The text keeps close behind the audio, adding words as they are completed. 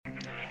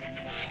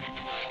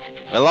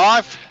We're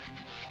live.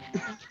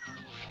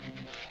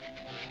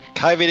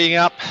 COVIDing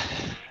up.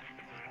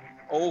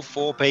 All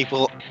four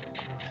people.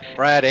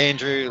 Brad,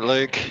 Andrew,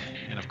 Luke,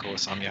 and of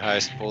course I'm your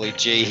host, Paulie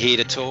G, here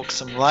to talk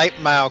some late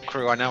mail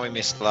crew. I know we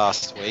missed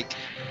last week.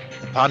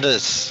 The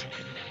punters,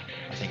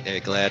 I think they're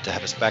glad to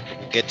have us back, but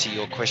we'll get to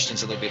your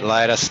questions a little bit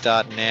later.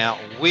 Start now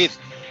with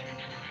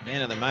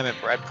man of the moment,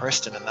 Brad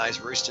Preston, and those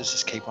Roosters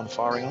just keep on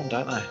firing on,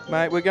 don't they?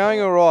 Mate, we're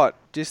going all right.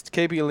 Just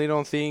keeping a lid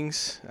on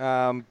things.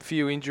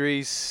 Few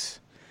injuries.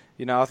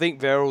 You know, I think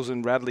Verrills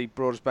and Radley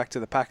brought us back to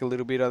the pack a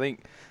little bit. I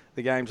think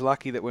the game's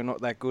lucky that we're not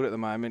that good at the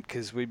moment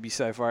because we'd be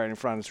so far in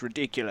front. It's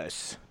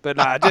ridiculous. But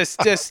no,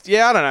 just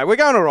yeah, I don't know. We're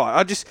going all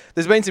right.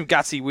 There's been some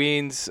gutsy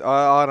wins.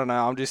 I don't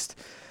know.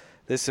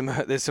 There's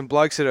some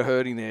blokes that are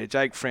hurting there.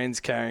 Jake Friend's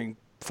carrying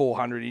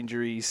 400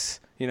 injuries.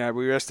 You know,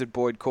 we rested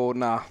Boyd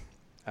Cordner.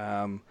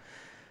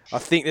 I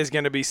think there's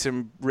going to be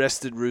some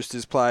rested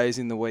Roosters players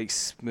in the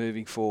weeks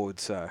moving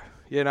forward. So,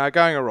 you know,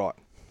 going all right.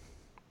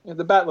 Yeah,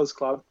 the Battlers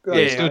Club.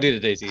 Yeah, still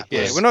did it easy.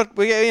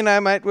 Yeah,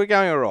 mate, we're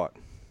going all right.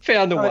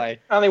 Found a way.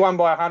 Only won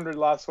by 100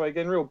 last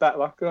weekend. Real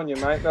battler. Good on you,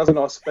 mate. That was a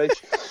nice speech.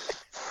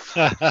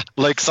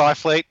 Luke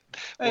Seifleet.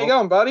 How you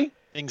going, buddy?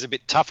 Things a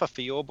bit tougher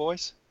for your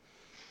boys?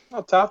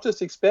 Not tough,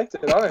 just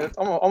expected. I'm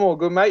all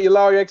good, mate. You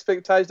lower your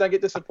expectations, don't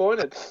get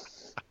disappointed.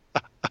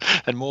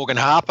 And Morgan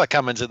Harper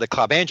coming to the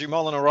club. Andrew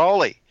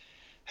Molinaroli.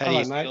 How do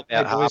you feel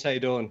about Harper? Harper? How you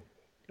doing?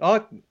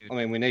 I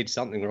mean, we need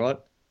something, right?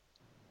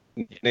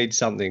 Need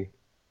something.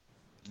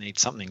 Need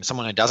something.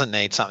 Someone who doesn't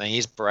need something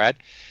is Brad.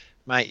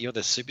 Mate, you're the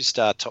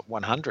superstar top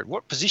 100.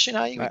 What position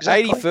are you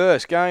exactly?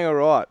 81st, going all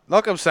right.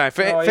 Like I'm saying,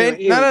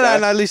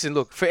 no, listen,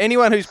 look, for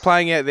anyone who's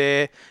playing out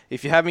there,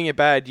 if you're having a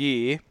bad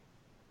year,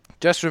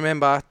 just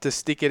remember to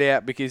stick it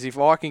out because if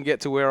I can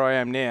get to where I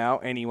am now,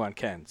 anyone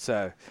can.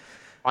 So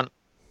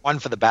One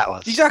for the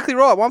Battlers. Exactly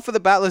right. One for the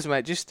Battlers,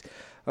 mate.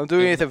 I'm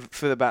doing it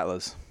for the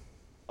Battlers.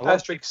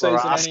 Asterisk season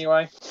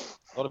anyway.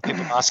 A lot of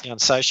people asking on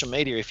social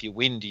media, if you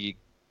win, do you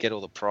get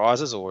all the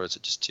prizes or is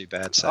it just too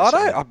bad?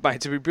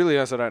 Mate, to be really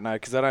honest, I don't know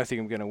because I don't think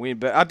I'm going to win.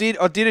 But I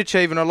did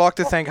achieve, and I'd like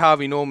to thank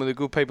Harvey Norman, the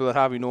good people at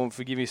Harvey Norman,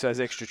 for giving us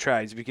those extra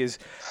trades because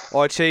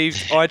I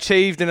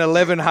achieved an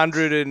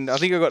 1100 and I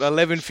think I got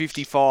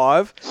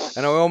 1155,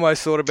 and I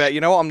almost thought about, you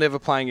know what, I'm never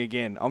playing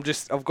again. I've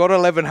got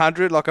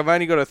 1100, like I've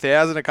only got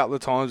 1000 a couple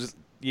of times.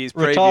 Years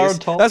retire previous. On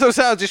top. That's what I'm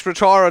saying. I'll just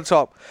retire on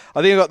top.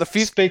 I think I got the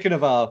fifth. Speaking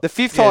of the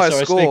fifth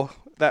highest score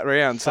that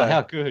round. So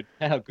how good?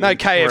 No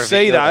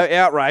KFC though.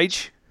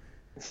 Outrage.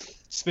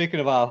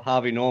 Speaking of our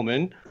Harvey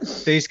Norman,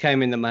 these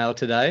came in the mail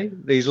today.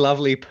 These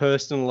lovely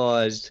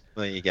personalised.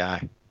 There you go.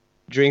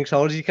 Drinks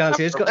holders. You can't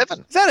see. Is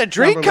that a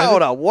drink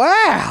holder?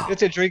 Wow.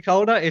 It's a drink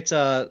holder. It's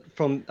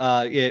from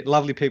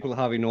lovely people at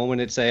Harvey Norman.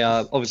 It's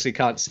obviously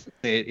can't see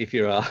it if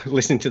you're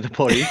listening to the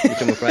potty,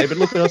 which I'm afraid. But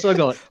look what else I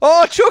got.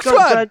 Oh, Chook's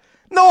one.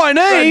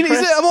 19? Am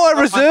I a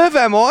reserve,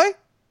 am I?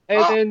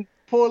 And then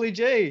Paulie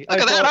G. Look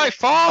at that,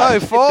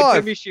 05. 05.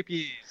 Premiership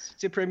years.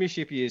 It's a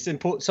premiership years. And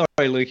sorry,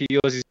 Lukey,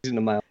 yours is in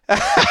the mail.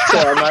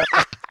 Sorry, mate.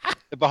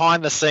 The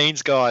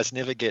behind-the-scenes guys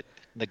never get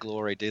the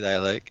glory, do they,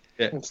 Luke?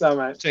 Yeah. So,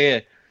 mate. So,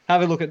 yeah,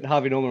 have a look at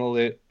Harvey Norman, all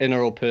the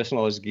NRL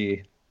personalised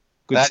gear.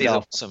 Good that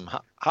stuff. Is awesome.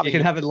 You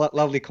can have a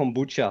lovely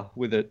kombucha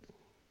with it.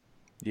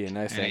 Yeah,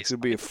 no thanks.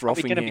 It'll be a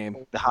frothing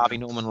ham. The Harvey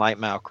Norman late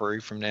mail crew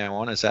from now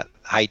on. Is that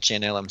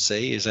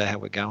HNLMC? Is that how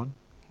we're going?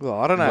 Well,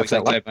 I don't know.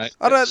 Mate.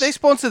 They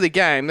sponsor the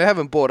game. They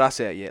haven't bought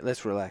us out yet.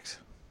 Let's relax.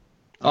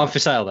 I'm for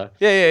sale, though.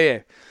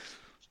 Yeah.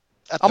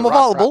 I'm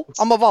available.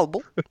 I'm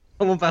available.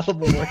 I'm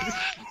available.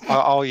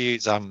 I'll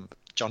use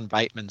John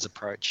Bateman's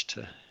approach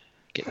to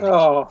get them.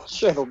 Oh,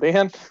 settle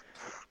down.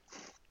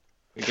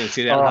 We can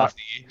sit out half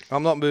the year.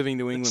 I'm not moving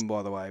to England,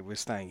 by the way. We're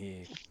staying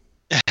here.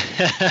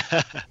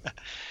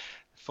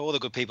 For the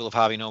good people of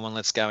Harvey Norman,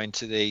 let's go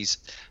into these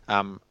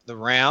the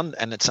round,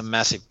 and it's a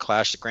massive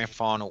clash. The grand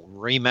final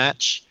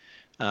rematch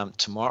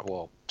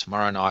tomorrow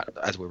night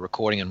as we're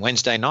recording on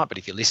Wednesday night. But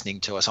if you're listening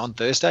to us on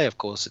Thursday, of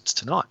course, it's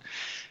tonight.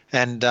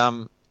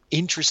 And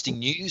interesting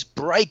news,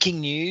 breaking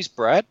news,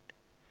 Brad.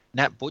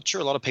 Nat Butcher,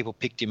 a lot of people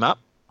picked him up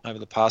over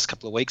the past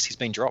couple of weeks. He's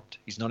been dropped.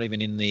 He's not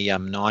even in the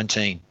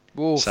 19.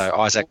 Oof. So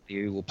Isaac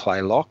Liu will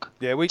play lock.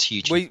 Yeah, we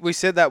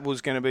said that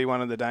was going to be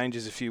one of the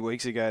dangers a few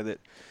weeks ago that,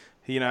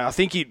 you know, I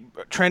think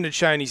Trent had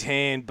shown his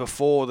hand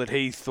before that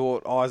he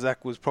thought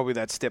Isaac was probably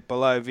that step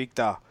below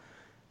Victor.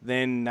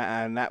 Then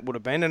Nat would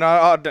have been.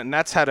 And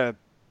Nat's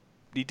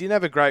he didn't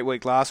have a great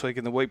week last week,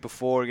 and the week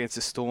before against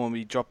the Storm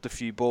he dropped a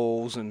few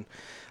balls, and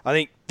I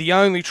think the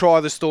only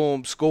try the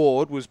Storm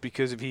scored was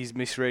because of his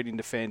misreading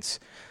defence.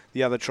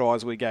 The other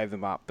tries we gave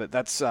them up, but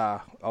that's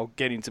I'll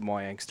get into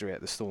my angst at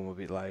the Storm a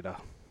bit later.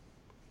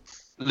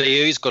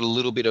 Liu's got a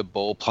little bit of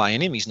ball play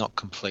in him. He's not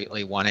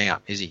completely one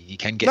out, is he? He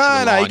can get to the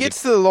line. No, he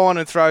gets to the line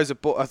and throws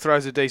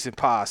a decent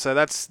pass. So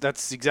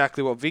that's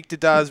exactly what Victor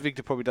does.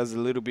 Victor probably does a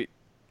little bit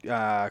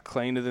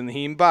cleaner than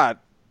him, but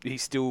he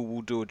still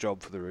will do a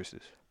job for the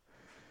Roosters.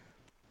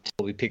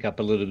 Probably pick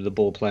up a little bit of the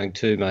ball playing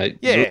too, mate.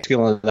 Yeah.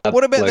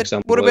 What about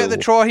the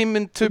try him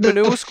and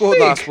Tupanua scored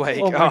last week?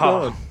 Oh my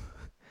God.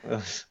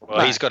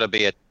 Well, he's got to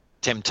be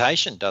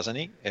temptation, doesn't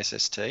he?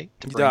 SST to He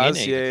bring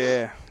does, in.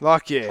 yeah.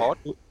 Like, yeah. Pod.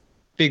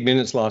 Big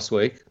minutes last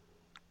week,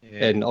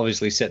 Yeah. and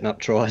obviously setting up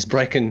tries,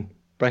 breaking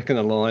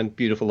the line,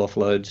 beautiful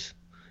offloads.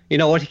 You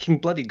know what? He can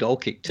bloody goal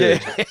kick too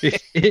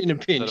in a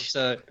pinch.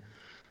 So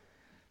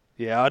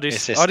Yeah, I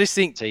just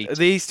think SST.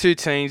 these two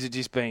teams are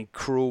just being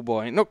cruel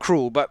not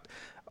cruel, but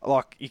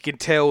like you can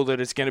tell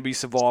that it's going to be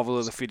survival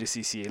of the fittest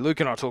this year. Luke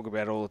and I talk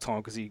about it all the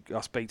time because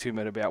I speak to him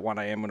at about 1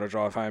 a.m. when I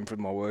drive home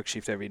from my work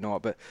shift every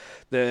night. But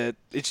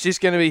it's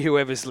just going to be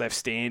whoever's left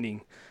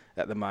standing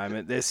at the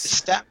moment. The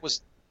stat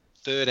was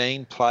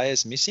 13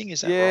 players missing.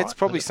 Is that right? Yeah, it's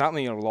probably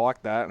something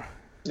like that.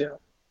 Yeah.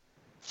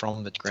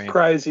 From the ground.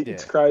 Crazy. Yeah.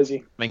 It's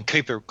crazy. I mean,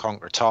 Cooper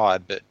Conk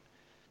retired, but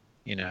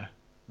you know,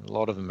 a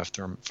lot of them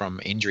are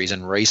from injuries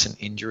and recent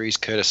injuries.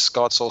 Curtis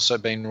Scott's also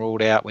been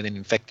ruled out with an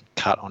infected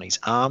cut on his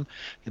arm.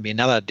 There'll be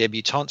another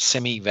debutant,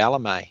 Semi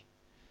Valame.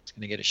 He's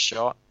going to get a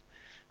shot.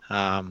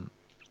 And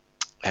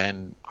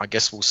I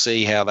guess we'll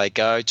see how they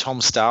go.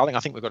 Tom Starling, I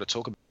think we've got to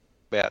talk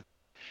about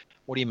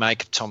what do you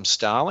make of Tom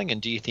Starling,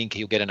 and do you think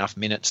he'll get enough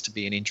minutes to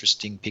be an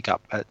interesting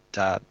pickup at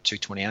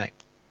 228?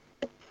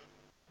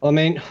 I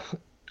mean,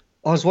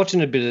 I was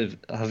watching a bit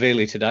of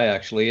Havili today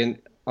actually, and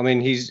I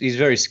mean he's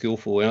very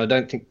skillful, and I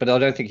don't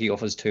think he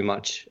offers too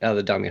much out of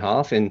the dummy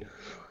half. And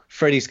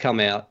Freddie's come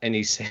out and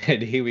he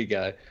said, "Here we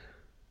go."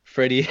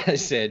 Freddie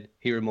has said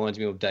he reminds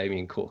me of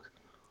Damien Cook.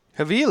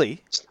 Havili?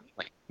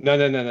 No.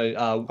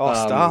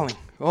 Starling.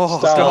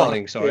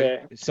 Starling. Sorry. Yeah.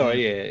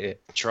 Sorry. Yeah.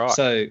 Try.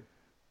 So,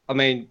 I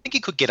mean, I think he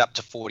could get up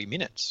to 40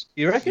 minutes.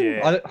 you reckon?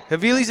 Yeah.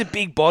 Havili's a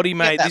big body,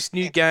 mate. that This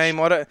new bench.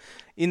 game,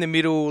 in the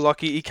middle,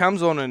 like he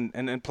comes on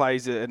and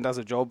plays it and does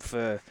a job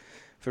for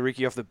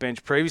Ricky off the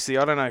bench. Previously,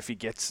 I don't know if he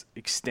gets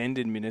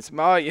extended minutes.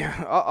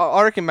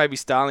 I reckon maybe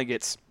Starling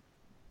gets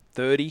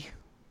 30.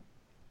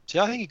 See,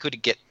 I think he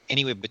could get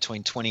anywhere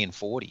between 20 and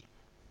 40.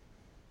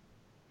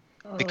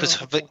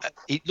 Because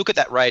you look at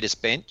that Raiders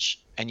bench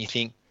and you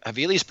think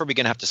Havili's probably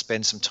going to have to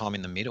spend some time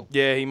in the middle.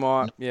 Yeah, he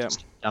might. Yeah,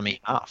 Dummy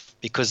half,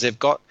 because they've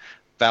got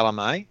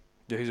Valame,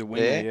 who's a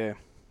winner? there. Yeah.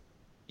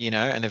 you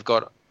know, and they've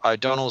got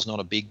O'Donnell's not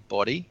a big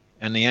body,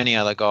 and the only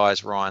other guy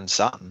is Ryan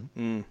Sutton.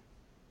 Mm.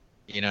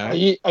 You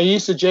know, Are you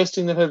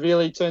suggesting that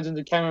Havili turns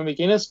into Cameron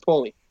McInnes,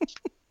 Paulie?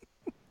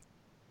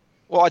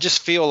 well, I just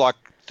feel like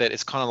that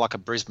it's kind of like a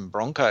Brisbane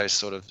Broncos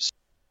sort of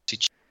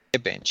situation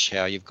bench.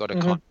 How you've got to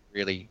kind of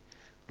really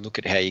look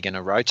at how you're going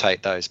to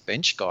rotate those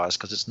bench guys,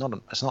 because it's not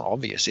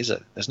obvious, is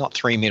it? There's not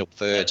three middle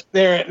thirds.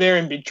 They're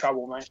in big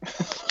trouble, mate.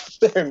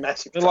 They're in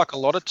massive They're trouble. like a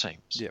lot of teams.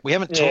 Yeah. We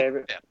haven't talked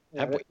about.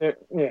 Have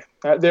we?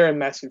 They're in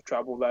massive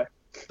trouble, though.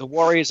 The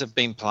Warriors have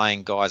been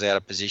playing guys out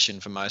of position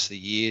for most of the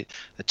year.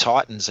 The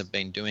Titans have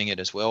been doing it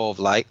as well of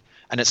late,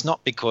 and it's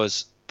not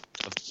because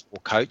of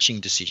coaching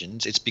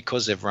decisions. It's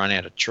because they've run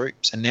out of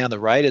troops, and now the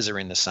Raiders are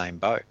in the same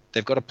boat.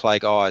 They've got to play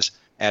guys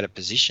out of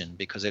position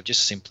because they've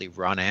just simply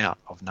run out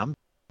of numbers.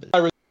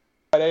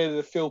 Either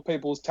to fill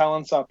people's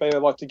talents up, either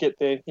like to get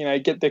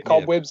their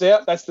cobwebs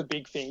out. That's the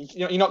big thing.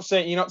 You're not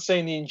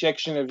seeing the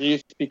injection of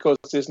youth because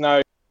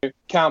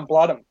can't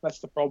blood them. That's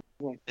the problem.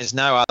 There's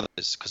no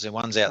others because the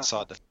one's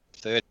outside the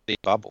 30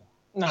 bubble.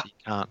 No.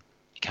 So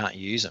you can't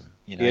use them.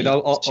 You know, Yeah,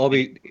 I'll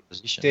be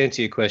position. to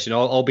answer your question.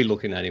 I'll be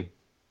looking at him.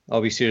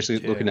 I'll be seriously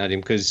looking at him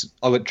because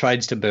I've got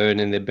trades to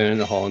burn and they're burning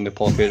the hole in their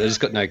pocket. I just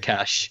got no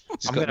cash.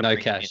 I'm going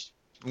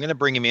to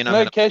bring him in.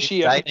 No cash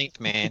here. 18th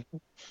man.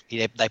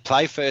 They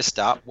play first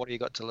up. What have you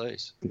got to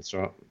lose? That's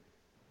right.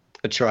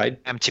 A trade.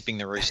 I'm tipping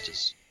the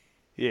Roosters.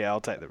 Yeah, I'll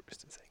take the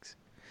Roosters, thanks.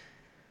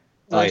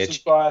 Roosters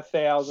by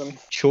 1,000.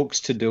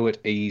 Chooks to do it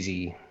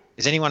easy.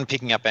 Is anyone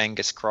picking up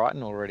Angus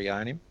Crichton? Already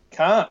own him?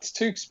 Can't. It's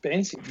too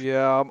expensive.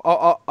 Yeah,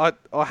 I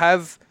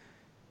have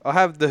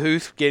the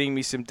Hoof getting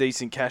me some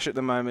decent cash at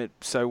the moment.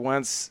 So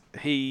once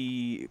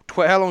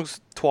how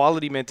long's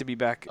Twility meant to be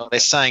back? Oh, they're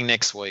saying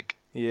next week.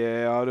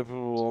 Yeah,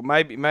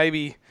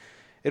 maybe.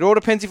 It all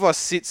depends if I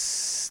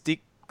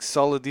stick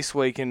solid this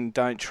week and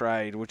don't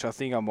trade, which I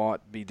think I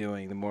might be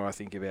doing the more I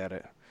think about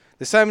it.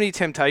 There's so many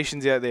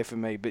temptations out there for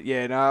me, but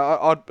yeah,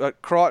 no,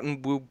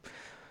 Crichton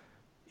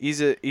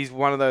is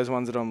one of those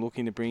ones that I'm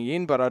looking to bring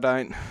in, but I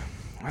don't.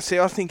 I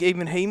think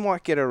even he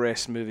might get a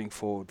rest moving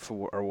forward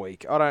for a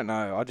week. I don't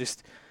know.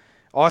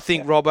 I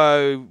think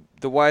Robbo,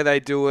 the way they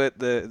do it,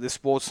 the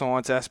sports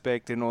science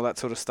aspect and all that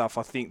sort of stuff,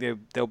 I think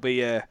there'll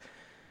be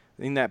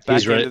in that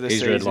back end of the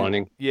season. He's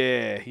redlining.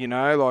 Yeah,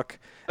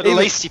 But at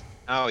least if you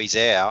know he's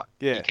out,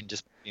 Yeah. you can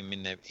just put him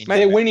in there.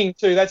 They're winning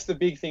too. That's the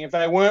big thing. If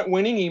they weren't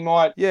winning, he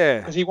might. Yeah.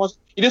 Because he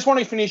just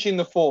wants to finish in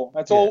the 4.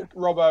 That's all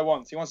Robbo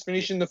wants. He wants to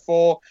finish in the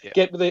 4. Yeah.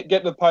 Get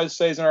the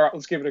postseason. All right,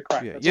 let's give it a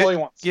crack. That's all he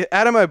wants. Yeah,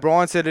 Adam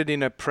O'Brien said it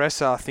in a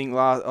presser, I think,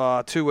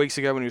 2 weeks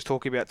ago when he was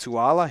talking about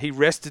Tuala. He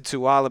rested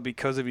Tuala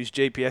because of his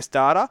GPS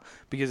data,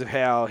 because of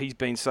how he's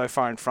been so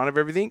far in front of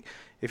everything.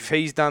 If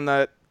he's done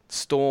that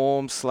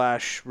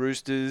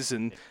Storm/Roosters,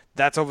 and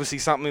that's obviously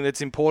something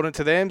that's important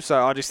to them.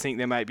 So I just think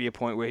there may be a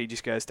point where he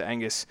just goes to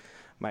Angus,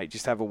 mate,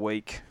 just have a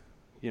week,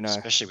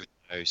 Especially with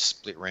no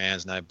split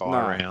rounds, no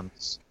bye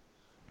rounds.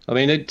 I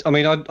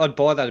mean, I'd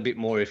buy that a bit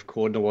more if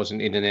Cordner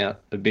wasn't in and out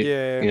a bit.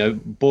 Yeah.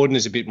 Borden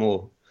is a bit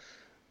more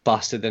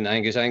busted than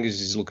Angus.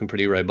 Angus is looking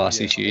pretty robust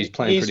this year. He's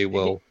playing pretty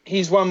well.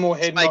 He's one more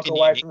head knock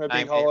away from a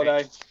big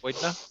holiday.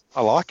 Boydner.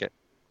 I like it.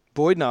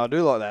 Boydner, I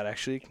do like that,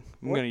 actually.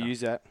 I'm going to use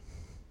that.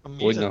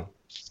 Boydner.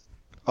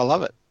 I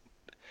love it.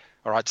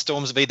 All right,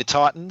 Storms v the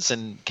Titans,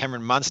 and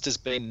Cameron Munster's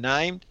been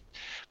named.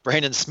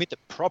 Brandon Smith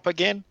at prop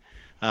again.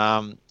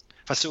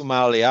 Fasil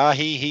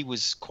Maliahi, he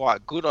was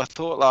quite good, I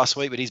thought, last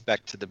week, but he's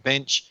back to the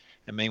bench.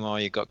 And meanwhile,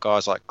 you've got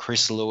guys like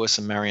Chris Lewis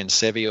and Marion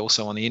Sevi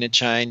also on the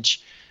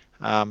interchange.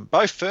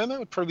 Bo Firma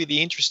would probably be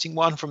the interesting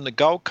one from the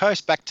Gold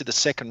Coast. Back to the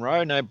second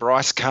row. No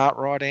Bryce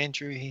Cartwright,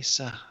 Andrew. He's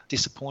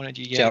disappointed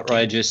you. It's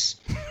outrageous.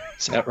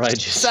 It's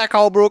outrageous. Zach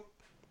Holbrook.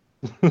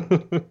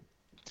 They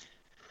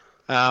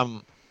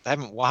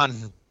haven't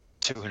won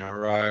 2 in a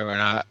row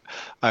and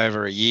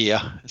over a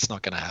year. It's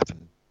not going to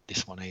happen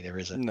this one either,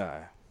 is it? No.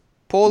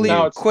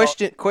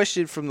 Paulie,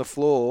 question from the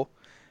floor.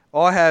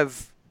 I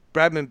have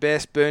Bradman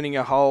Best burning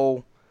a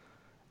hole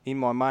in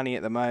my money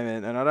at the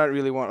moment, and I don't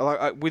really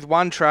want... with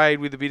one trade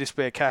with a bit of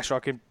spare cash, I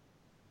can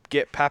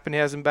get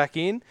Pappenhausen back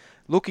in.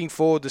 Looking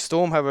forward, the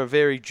Storm have a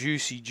very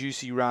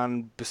juicy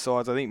run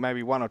besides, I think,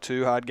 maybe 1 or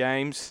 2 hard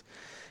games.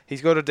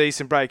 He's got a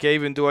decent break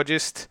even. Do I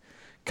just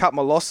cut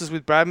my losses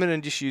with Bradman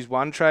and just use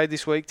one trade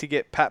this week to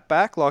get Pat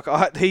back?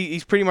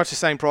 He's pretty much the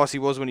same price he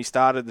was when he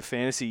started the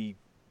fantasy...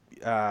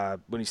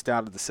 when he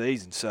started the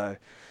season, so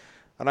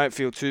I don't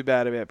feel too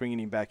bad about bringing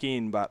him back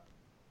in. But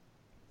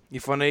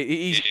if I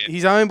need,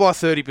 he's owned by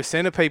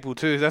 30% of people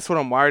too. That's what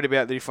I'm worried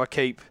about. That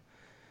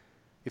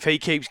if he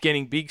keeps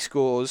getting big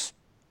scores,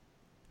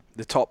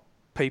 the top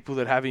people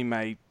that have him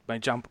may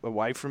jump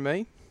away from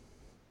me.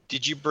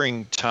 Did you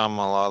bring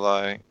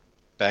Tamalolo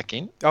back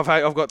in? I've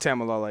got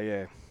Tamalolo,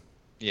 yeah.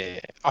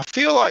 Yeah, I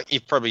feel like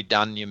you've probably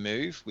done your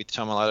move with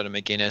Tamalolo to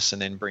McGuinness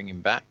and then bring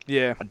him back.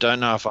 Yeah, I don't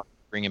know if I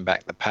bring him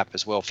back the Pap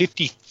as well.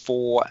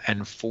 54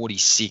 and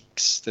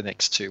 46 the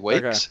next 2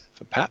 weeks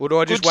for Pap. Or do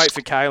I just wait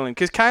for Kalen?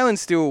 Because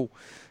Kalen's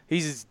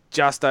he's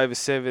just over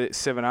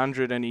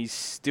 700 and he's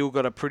still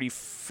got a pretty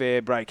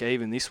fair break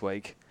even this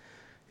week.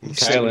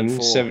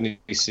 Kalen,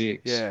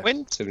 76. Yeah.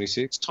 When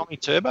 76. Tommy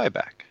Turbo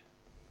back?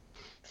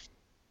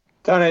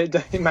 Don't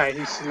mate,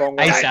 he's a long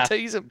way.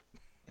 Tease him.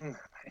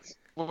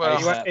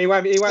 Well, he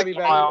won't be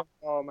back.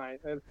 Oh, mate.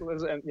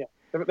 Yeah.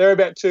 They're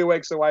about 2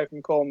 weeks away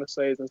from calling the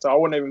season, so I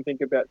wouldn't even think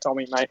about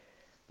Tommy, mate.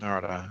 All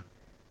right.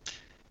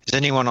 Is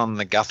anyone on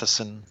the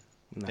Gutherson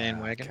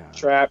bandwagon?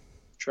 Trap.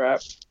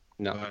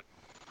 No.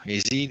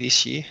 Is he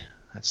this year?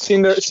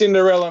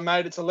 Cinderella,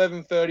 mate. It's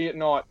 11:30 at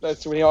night.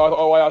 That's the way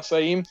I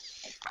see him.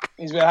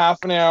 He's about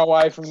half an hour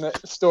away from the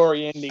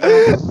story ending.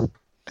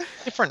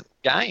 Different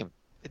game.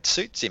 It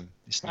suits him.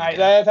 Mate,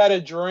 they have had a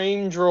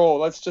dream draw.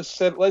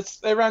 Let's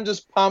everyone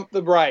just pump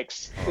the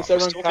brakes.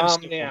 Everyone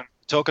calm down.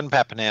 Talking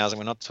Pappenhausen,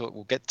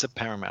 we'll get to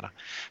Parramatta.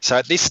 So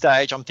at this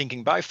stage, I'm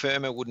thinking Bo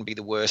Firma wouldn't be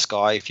the worst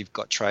guy if you've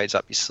got trades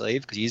up your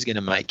sleeve because he's going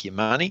to make you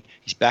money.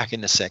 He's back in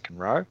the second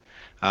row.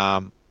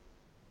 Tough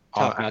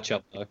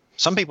matchup though.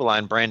 Some people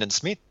own Brandon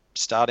Smith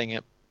starting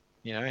at,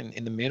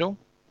 in the middle.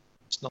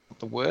 It's not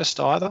the worst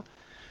either.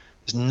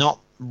 There's not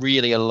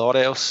really a lot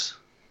else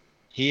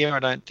here, I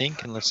don't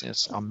think, unless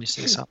I'm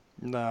missing something.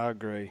 No, I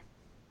agree.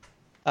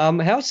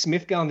 How's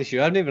Smith going this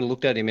year? I haven't even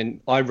looked at him,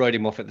 and I wrote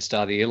him off at the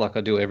start of the year like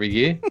I do every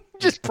year.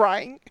 Just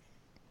praying.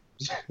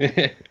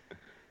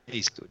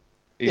 He's good.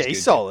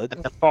 He's solid.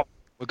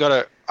 We've got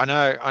to.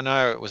 I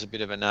know it was a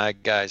bit of a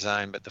no-go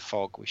zone, but the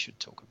Fog we should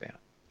talk about.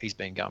 He's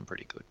been going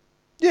pretty good.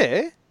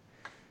 Yeah.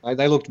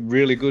 They looked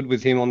really good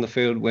with him on the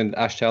field when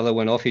Ash Taylor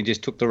went off. He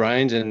just took the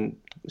reins and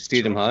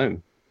steered them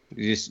home.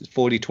 He just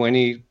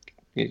 40-20,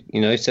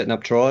 setting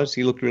up tries.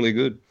 He looked really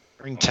good.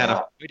 Bring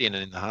Tanner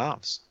in the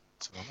halves.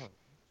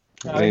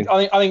 I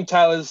think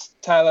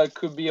Taylor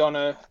could be on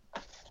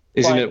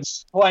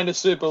playing the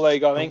Super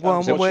League. I think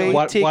one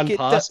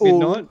past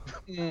midnight.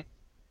 Yeah.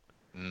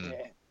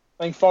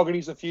 I think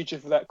Fogarty's the future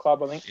for that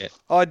club. I think.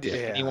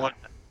 Yeah.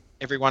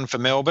 Everyone for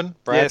Melbourne.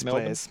 Brad, yes,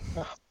 Melbourne. Players.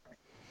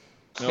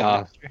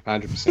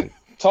 100%.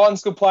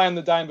 Titans could play in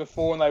the Dane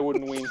before and they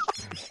wouldn't win.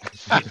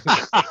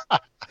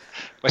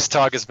 West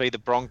Tigers v the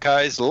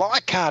Broncos.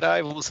 Leichhardt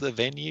Oval's the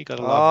venue. Got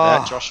to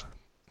love that. Josh,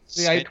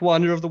 the eighth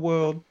wonder of the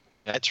world.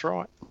 That's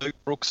right. Luke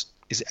Brooks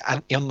is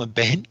on the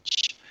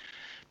bench.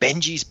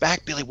 Benji's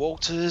back. Billy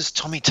Walters,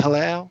 Tommy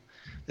Talau.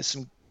 There's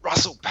some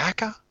Russell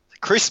Packer,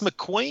 Chris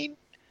McQueen.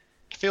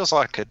 It feels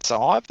like it's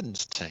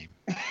Ivan's team.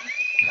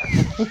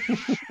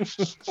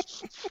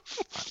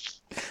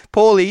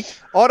 Paulie,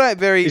 I don't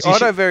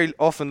very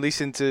often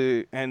listen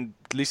to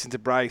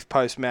Braith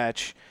post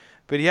match,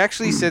 but he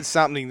actually said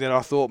something that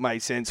I thought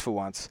made sense for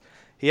once.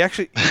 He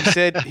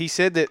said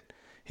that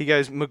he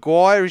goes,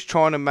 Maguire is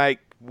trying to make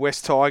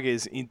West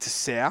Tigers into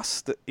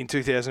South in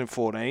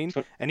 2014,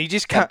 and he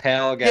just can't.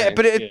 Power game. Yeah,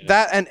 but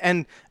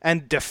that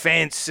and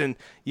defense, and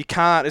you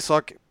can't. It's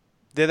like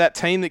they're that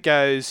team that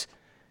goes,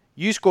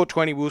 you score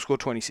 20, we'll score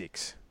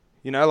 26.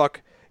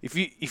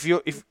 If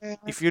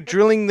you're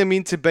drilling them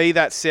in to be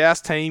that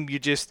South team, you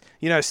just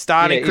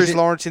starting Chris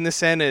Lawrence in the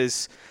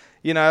centres,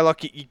 You know,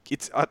 like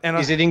it's.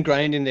 Is it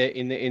ingrained in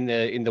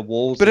the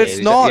walls? But there? it's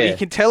not. Yeah. You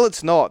can tell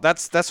it's not.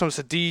 That's what I'm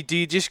saying. Do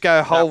you just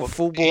go whole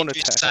full blown You're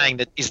just attack? saying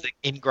that is the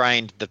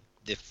ingrained the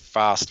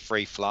fast,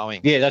 free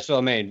flowing. Yeah, that's what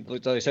I mean.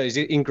 So is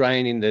it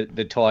ingrained in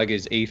the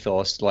Tigers'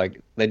 ethos?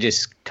 Like they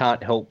just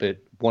can't help but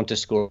want to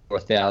score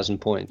 1,000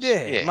 points. Yeah,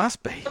 it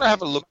must be. You got to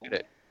have a look at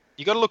it.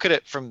 You got to look at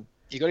it from.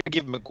 You got to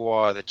give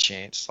Maguire the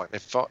chance. Like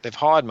they've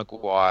hired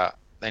Maguire.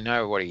 They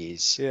know what he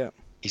is. Yeah.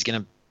 He's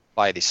going to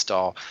play this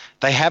style.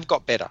 They have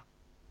got better.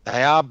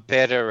 They are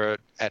better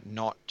at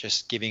not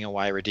just giving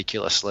away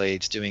ridiculous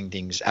leads, doing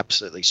things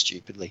absolutely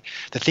stupidly.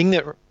 The thing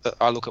that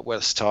I look at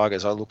West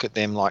Tigers, I look at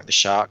them like the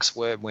Sharks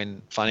were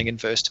when Flanagan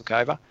first took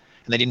over,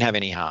 and they didn't have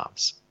any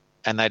halves.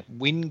 And they'd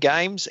win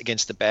games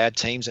against the bad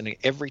teams, and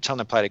every time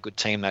they played a good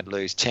team, they'd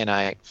lose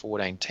 10-8,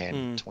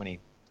 14-10, 20,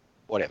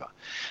 whatever.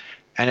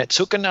 And it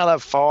took another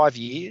 5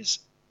 years,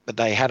 but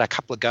they had a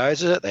couple of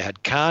goes at it. They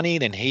had Carney,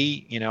 then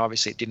he,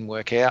 obviously it didn't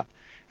work out.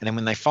 And then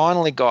when they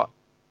finally got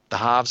the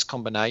halves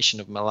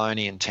combination of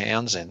Maloney and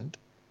Townsend,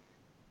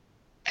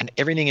 and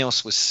everything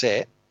else was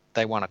set,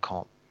 they won a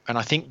comp. And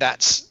I think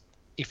that's,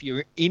 if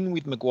you're in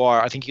with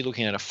Maguire, I think you're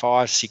looking at a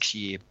 5-6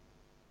 year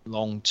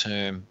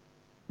long-term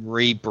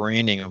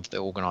rebranding of the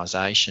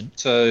organisation.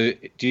 So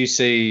do you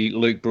see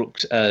Luke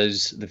Brooks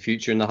as the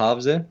future in the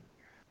halves there?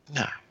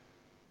 No.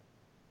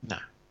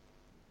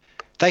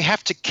 They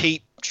have to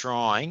keep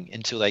trying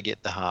until they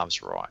get the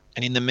halves right.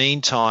 And in the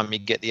meantime, you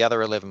get the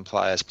other 11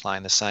 players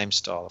playing the same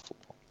style of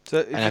football. So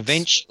and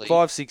eventually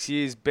 5-6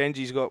 years,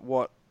 Benji's got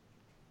what,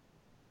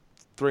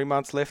 3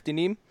 months left in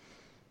him?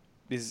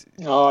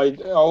 No,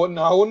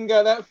 I wouldn't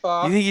go that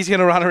far. You think he's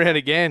going to run around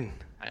again?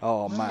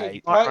 Oh,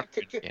 mate.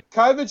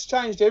 COVID's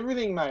changed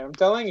everything, mate. I'm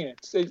telling you.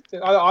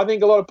 I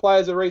think a lot of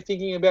players are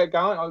rethinking about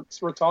going.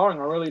 It's retiring.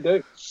 I really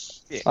do.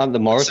 Yeah. The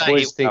Morris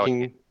boys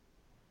thinking.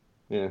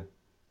 Yeah.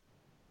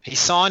 He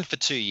signed for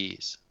 2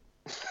 years.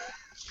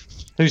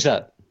 Who's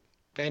that?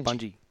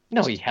 Bungie.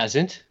 No, he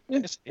hasn't. Yeah.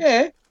 Yes,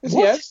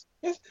 he has.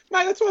 Yes,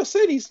 mate. That's what I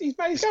said. He's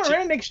going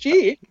around next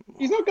year.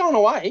 He's not going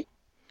away.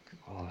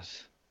 God.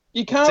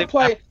 You can't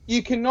play.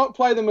 You cannot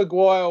play the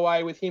Maguire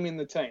way with him in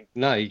the team.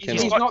 No, you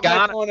cannot. He's not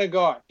that kind of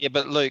guy. Yeah,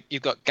 but Luke,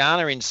 you've got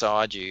Garner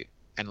inside you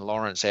and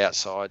Lawrence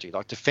outside you.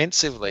 Like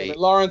defensively, but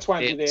Lawrence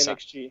won't be there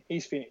next year.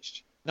 He's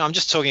finished. No, I'm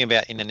just talking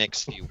about in the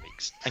next few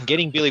weeks. And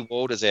getting Billy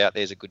Walters out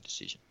there is a good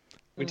decision.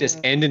 We're just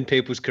ending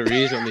people's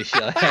careers on this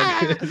show.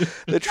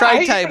 The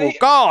trade table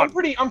gone.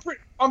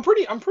 I'm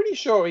pretty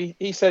sure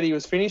he said he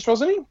was finished,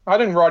 wasn't he? I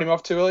didn't write him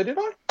off too early, did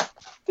I?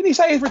 Didn't he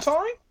say he's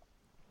retiring?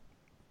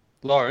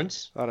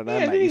 Lawrence? I don't know,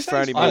 mate. He's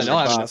thrown him in the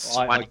bus.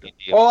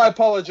 I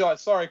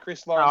apologise. Sorry,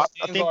 Chris Lawrence.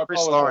 I think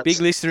Chris Lawrence.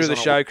 Big listener of the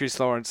show, Chris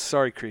Lawrence.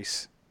 Sorry,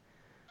 Chris.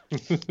 No,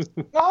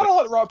 I don't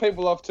like to write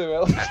people off too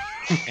early.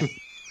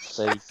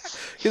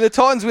 Can the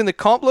Titans win the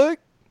comp, Luke?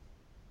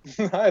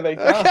 No, they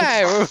can't.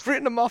 Okay, we've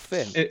written them off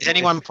then. Is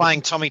anyone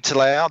playing Tommy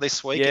Talau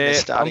this week?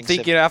 Yeah, I'm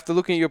thinking after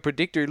looking at your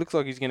predictor, it looks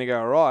like he's going to go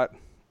all right.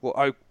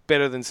 Well,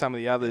 better than some of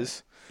the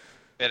others.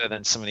 Better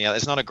than some of the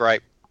others. It's not a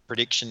great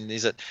prediction,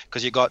 is it?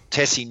 Because you've got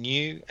Tessie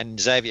New and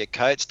Xavier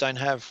Coates don't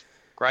have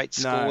great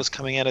scores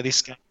coming out of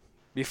this game.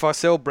 If I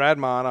sell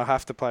Bradman, I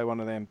have to play one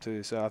of them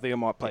too. So I think I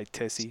might play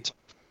Tessie.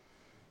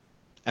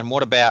 And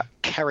what about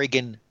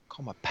Carrigan,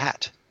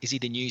 Pat? Is he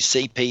the new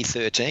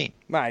CP13?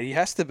 Mate, he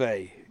has to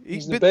be.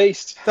 He's the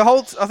beast.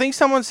 I think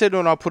someone said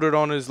when I put it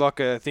on as like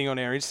a thing on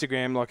our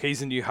Instagram, like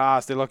he's the new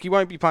Haas. They're like, he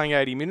won't be playing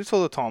 80 minutes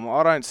all the time.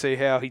 I don't see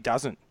how he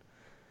doesn't.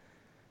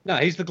 No,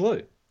 he's the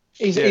glue.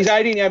 He's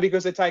 80 now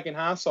because they're taking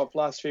Haas off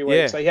last few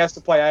weeks, so he has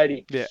to play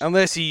 80. Yeah,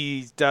 unless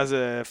he does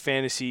a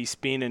fantasy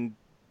spin and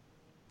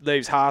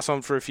leaves Haas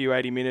on for a few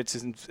 80 minutes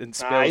and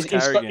spells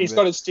Carrigan. He's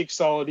got to stick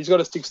solid.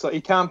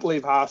 He can't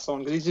leave Haas on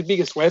because he's the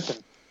biggest weapon.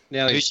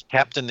 Now who's your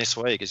captain this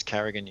week? Is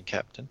Carrigan your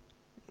captain?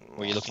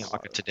 Or are you looking at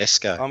like a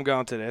Tedesco? I'm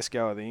going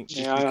Tedesco, I think,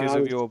 just because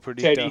of your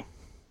predictor. Teddy.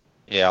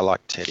 Yeah, I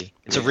like Teddy.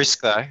 It's a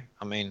risk, though.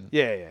 I mean...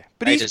 Yeah.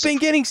 But he's been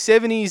getting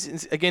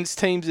 70s against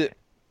teams that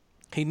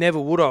he never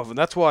would have, and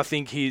that's why I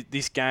think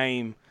this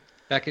game...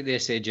 Back at the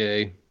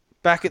SCG.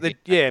 Back at the...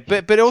 Yeah,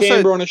 but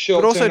also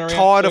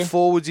tighter too.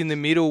 forwards in the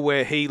middle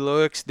where he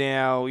lurks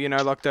now,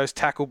 like those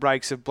tackle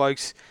breaks of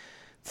blokes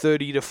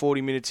 30 to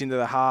 40 minutes into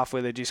the half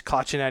where they're just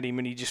clutching at him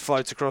and he just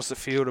floats across the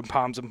field and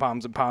palms him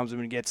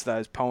and gets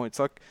those points.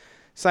 Like...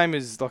 Same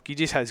as, he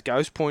just has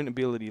ghost point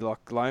ability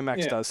like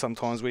Lomax does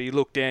sometimes, where you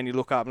look down, you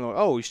look up,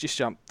 and he's just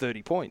jumped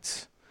 30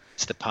 points.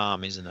 It's the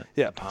palm, isn't it?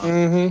 Yeah.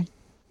 Mm-hmm.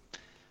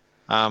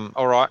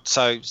 All right,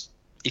 so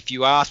if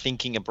you are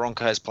thinking a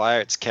Broncos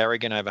player, it's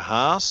Carrigan over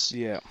Haas.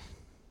 Yeah.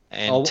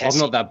 And I'm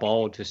not that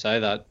bold to say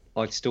that.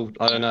 I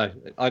don't know.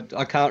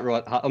 I can't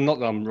write... I'm not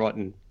that I'm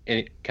writing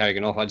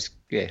Carrigan off.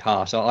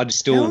 Haas. I just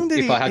still...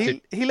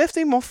 He left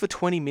him off for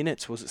 20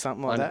 minutes, was it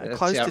something like that?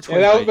 Close to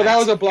 20 minutes. But that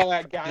was a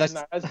blowout game.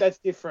 That's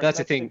different. That's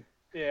the thing.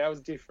 Yeah, that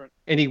was different.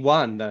 And he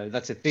won, though.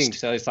 That's the thing.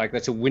 So it's like,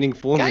 that's a winning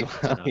formula,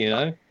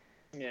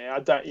 Yeah, I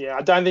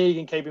don't think you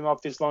can keep him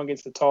off this long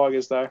against the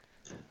Tigers, though.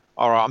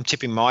 All right, I'm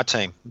tipping my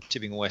team. I'm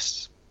tipping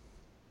West.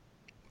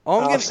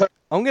 I'm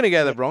I'm going to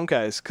go the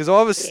Broncos because I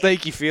have a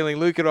sneaky feeling,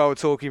 Luke and I were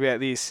talking about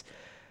this,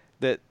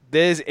 that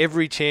there's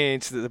every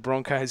chance that the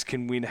Broncos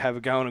can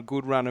go on a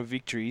good run of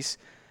victories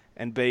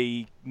and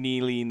be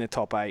nearly in the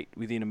top 8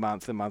 within a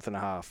month and a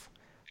half.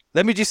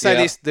 Let me just say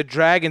this, the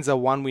Dragons are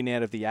 1 win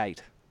out of the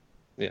 8.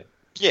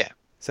 Yeah.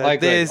 So I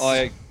agree.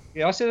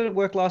 I said it at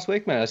work last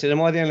week, mate. I said,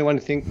 am I the only one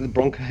who think the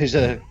Broncos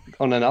are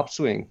on an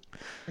upswing?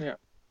 Yeah.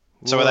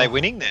 So are they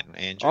winning then,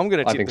 Andrew? I'm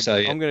going to tip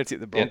yeah. I'm going to tip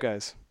the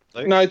Broncos.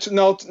 No,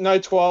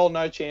 twirl,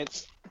 no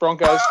chance.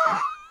 Broncos.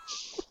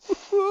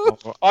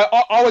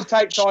 I would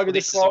take Tigers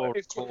if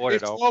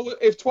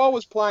Twirl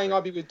was playing.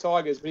 I'd be with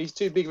Tigers, but he's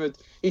too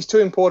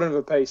important of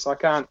a piece. I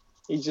can't.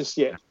 He's just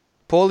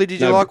Paulie, did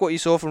you like what you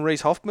saw from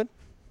Reece Hoffman?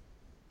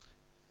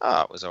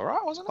 Oh, it was all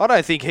right, wasn't it? I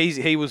don't think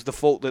he was the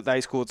fault that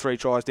they scored 3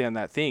 tries down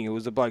that thing. It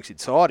was the blokes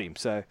inside him.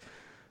 So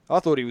I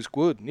thought he was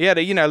good. He had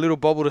a little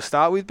bobble to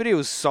start with, but he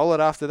was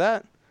solid after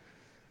that.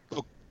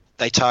 Look,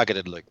 they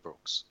targeted Luke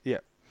Brooks. Yeah,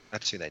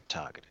 that's who they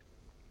targeted.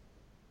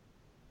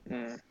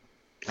 Mm.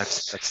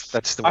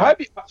 That's the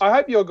way. I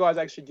hope your guys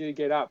actually do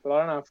get up, but I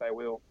don't know if they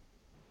will.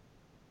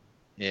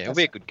 Yeah, it'll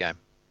be a good game.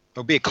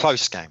 It'll be a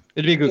close game.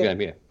 It'll be a good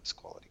game, yeah. It's a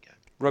quality game.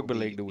 Rugby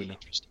League the winner.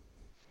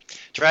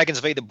 Dragons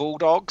v the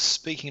Bulldogs.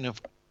 Speaking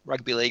of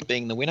Rugby League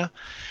being the winner,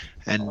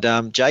 and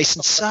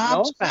Jason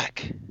Saab's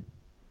back.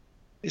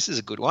 This is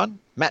a good one.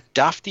 Matt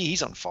Duffy,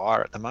 he's on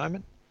fire at the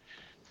moment.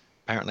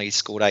 Apparently he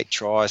scored 8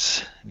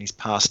 tries and he's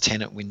past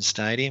 10 at Wynn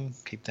Stadium.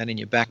 Keep that in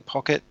your back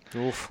pocket.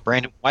 Oof.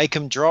 Brandon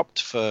Wakeham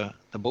dropped for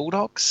the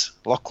Bulldogs.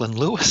 Lachlan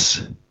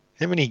Lewis.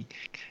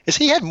 Has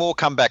he had more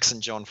comebacks than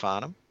John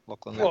Farnham?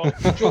 Lachlan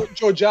Lewis. Well,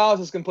 George Giles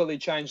has completely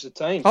changed the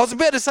team. I was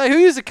about to say, who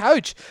is the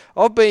coach?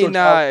 I've been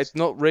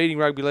not reading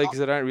Rugby League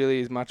because I don't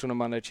really as much on a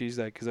Monday,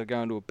 Tuesday because I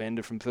go into a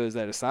bender from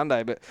Thursday to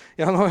Sunday. But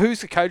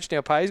who's the coach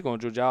now? Pay's gone.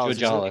 George Giles.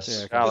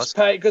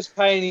 Because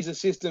Pay and his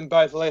assistant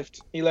both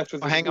left. He left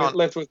with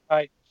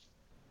Pay.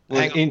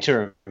 Well,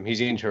 interim.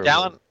 He's interim.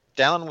 Dallin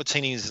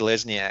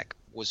Watini-Zelezniak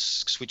was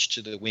switched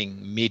to the wing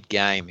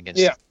mid-game against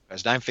the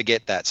Broncos. Don't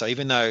forget that. So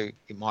even though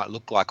it might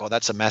look like,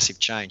 that's a massive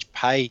change,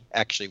 Pay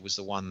actually was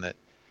the one that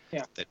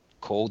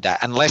called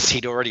that. Unless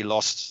he'd already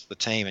lost the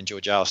team and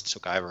George Ellis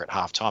took over at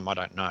half-time, I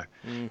don't know.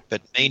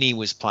 But Meany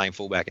was playing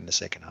fullback in the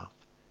second half.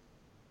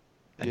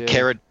 And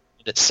Kerrod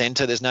at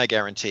centre, there's no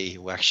guarantee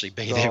he'll actually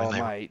be there.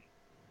 Mate.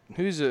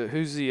 Who's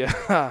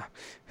the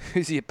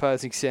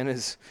opposing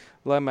centres?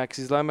 Lomax.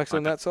 Is Lomax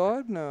on that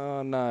side?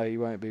 No, he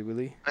won't be, will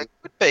he? It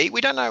could be.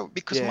 We don't know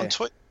because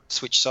Montoya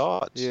switched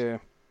sides. Yeah.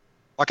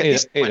 Like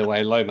either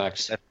way,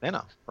 Lomax.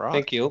 Right.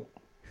 Thank you.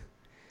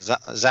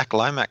 Zach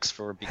Lomax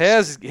for a big.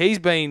 He's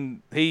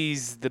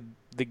the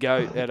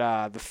goat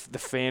at the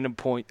Phantom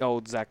Point.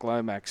 Old Zach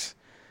Lomax.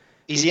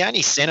 He's the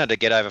only centre to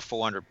get over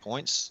 400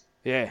 points.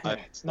 Yeah,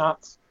 it's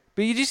nuts.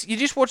 But you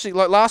just watch it.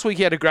 Like last week,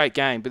 he had a great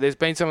game. But there's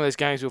been some of those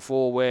games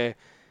before where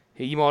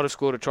he might have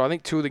scored a try. I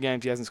think 2 of the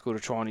games he hasn't scored a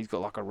try, and he's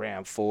got like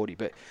around 40.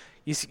 But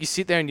you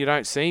sit there and you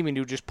don't see him, and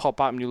he'll just pop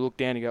up, and you look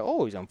down and go,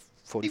 "Oh, he's on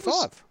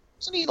 45."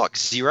 Wasn't he like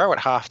 0 at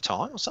half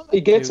time or something?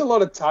 He gets a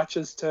lot of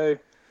touches too.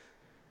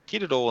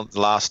 Hit it all in the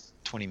last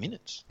 20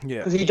 minutes. Yeah,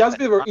 because he does a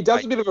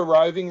bit of a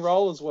roving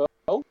role as well.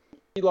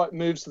 He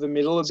moves to the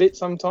middle a bit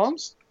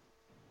sometimes.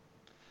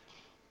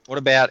 What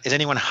about, is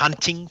anyone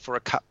hunting for a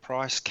cut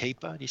price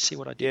keeper? Do you see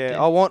what I did there?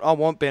 I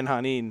want Ben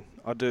Hunt in.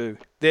 I do.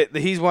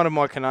 He's one of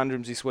my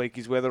conundrums this week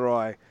is whether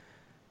I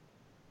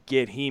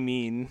get him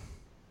in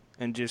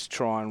and just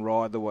try and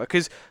ride the way.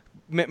 Because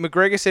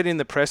McGregor said in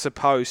the presser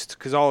post,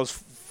 because I was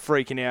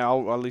freaking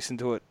out, I listened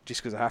to it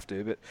just because I have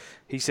to, but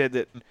he said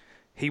that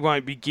he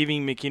won't be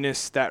giving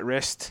McInnes that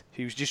rest.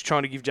 He was just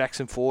trying to give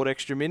Jackson Ford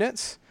extra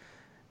minutes,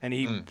 and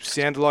he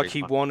sounded like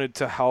he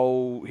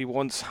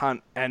wants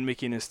Hunt and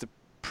McInnes to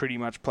pretty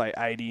much play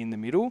 80 in the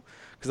middle,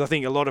 because I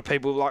think a lot of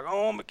people are like,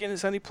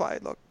 McInnes only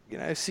played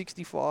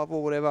 65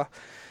 or whatever.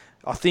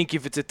 I think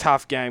if it's a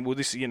tough game,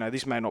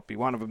 this may not be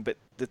one of them, but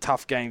the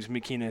tough games,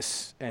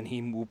 McInnes and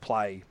him will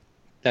play.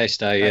 They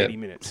stay 80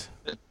 minutes.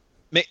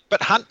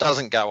 But Hunt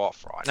doesn't go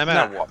off, right? No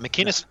matter what.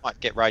 McInnes might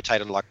get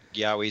rotated like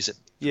Yowies at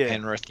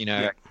Penrith,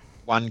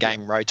 one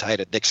game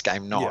rotated, next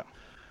game not.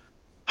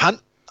 Yeah.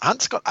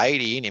 Hunt's got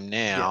 80 in him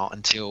now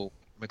until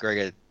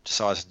McGregor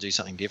decides to do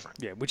something different.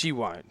 Yeah, which he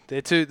won't.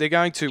 They're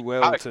going too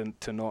well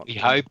to not. You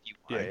hope you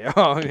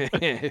won't.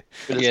 Yeah.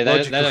 They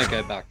don't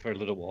go back for a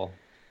little while.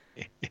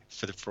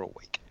 For a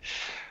week.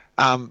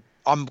 I'm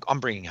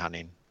bringing Hunt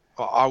in.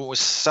 I was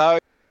so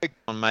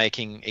on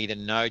making either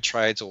no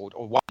trades or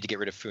wanted to get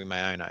rid of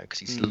Fuimaono because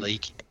he's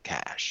leaking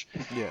cash.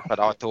 Yeah. But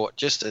I thought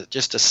just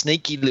a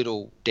sneaky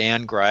little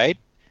downgrade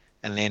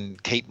and then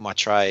keep my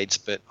trades,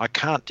 but I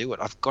can't do it.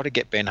 I've got to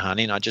get Ben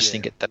Hunt in. I just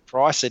think at the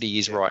price that he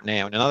is right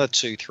now, in another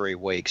 2-3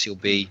 weeks, he'll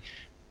be,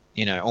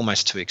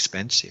 almost too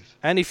expensive.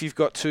 And if you've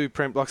got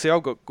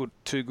I've got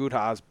two good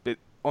halves, but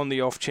on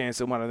the off chance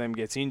that one of them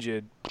gets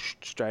injured,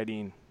 straight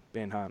in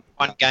Ben Hunt.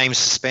 1 game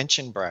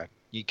suspension, Brad.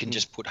 You can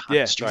just put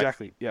Hunt straight. Yeah,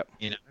 exactly. Yep.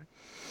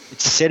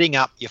 It's setting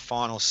up your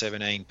final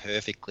 17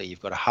 perfectly.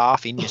 You've got a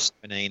half in your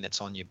 17 that's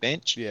on your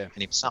bench. Yeah.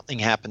 And if something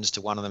happens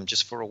to one of them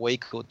just for a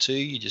week or two,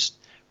 you just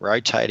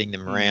rotating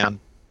them around.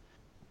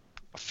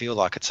 I feel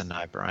like it's a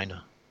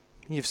no-brainer.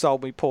 You've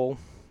sold me, Paul.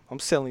 I'm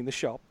selling the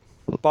shop.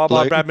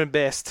 Bye-bye, Bradman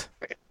Best.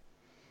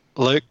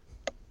 Luke,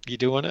 you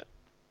doing it?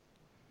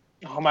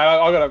 Oh mate,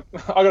 I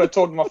gotta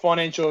talk to my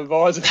financial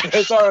advisor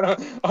first. I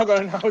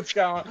gotta know what's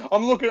going on.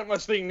 I'm looking at my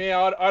thing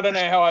now. I don't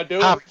know how I do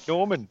it.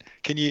 Norman,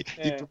 can you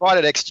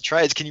provided extra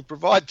trades? Can you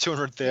provide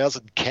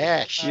 200,000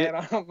 cash?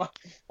 Yeah,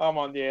 I'm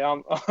on.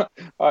 Yeah,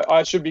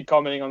 I should be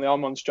commenting on the.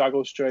 I'm on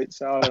Struggle Street,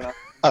 so I don't know.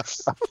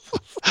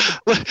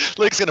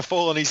 Luke's gonna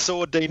fall on his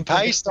sword Dean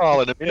Pay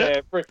style in a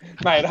minute. Yeah,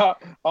 mate.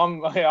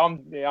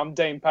 I'm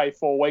Dean Pay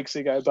 4 weeks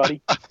ago,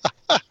 buddy.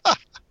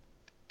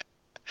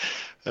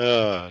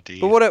 Oh dear.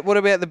 But what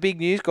about the big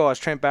news, guys?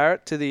 Trent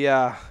Barrett to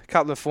the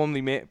couple of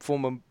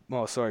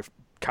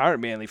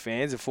current Manly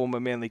fans, a former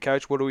Manly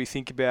coach. What do we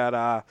think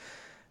about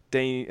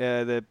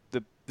the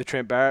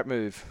Trent Barrett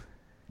move?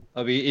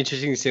 It'll be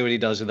interesting to see what he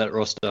does with that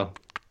roster.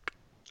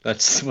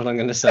 That's what I'm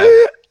going to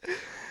say.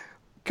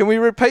 Can we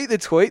repeat the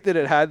tweet that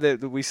it had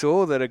that we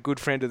saw that a good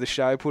friend of the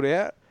show put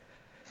out?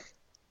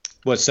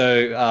 Well,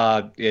 so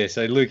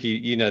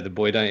Lukey, you know the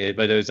boy, don't you?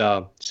 But it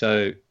was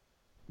so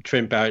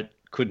Trent Barrett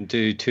couldn't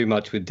do too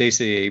much with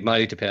DCE,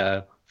 Marty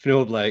Tapau,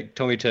 Phil Blake,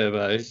 Tommy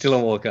Turbo,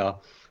 Dylan Walker,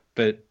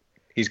 but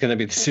he's going to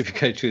be the super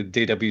coach with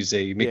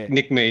DWZ,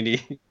 Nick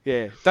Meaney.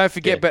 Yeah, don't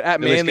forget, but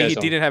at Manly he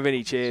didn't have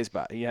any chairs,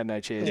 but he had no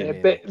chairs. Yeah,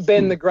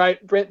 Ben the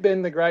Great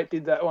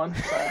did that one.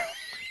 So.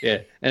 Yeah,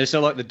 and it's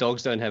not like the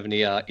Dogs don't have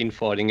any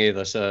infighting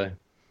either, so.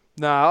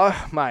 No,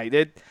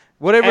 mate,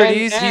 whatever it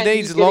is, he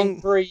needs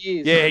 3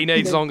 years. Yeah, he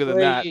needs longer than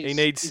that.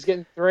 He's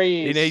getting 3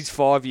 years. He needs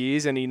 5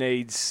 years, and he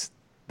needs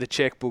the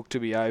checkbook to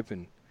be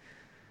open.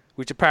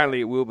 Which apparently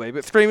it will be,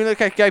 but 3 million.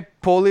 Okay,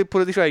 Paul.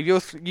 Put it this way: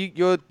 you're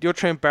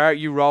Trent Barrett.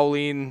 You roll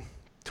in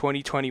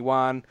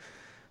 2021.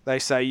 They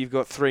say you've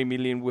got 3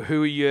 million.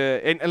 Who are you?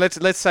 And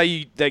let's say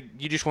you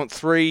just want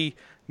 $3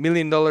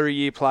 million a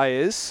year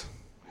players.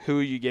 Who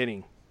are you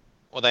getting?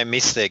 Well, they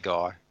missed their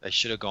guy. They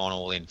should have gone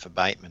all in for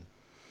Bateman.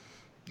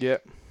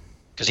 Yep.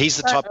 Because he's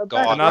the type of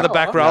guy. Another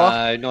back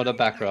rower. No, not a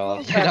back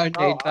rower. You don't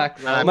need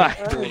back rower.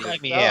 Hear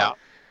me out.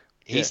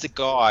 He's the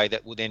guy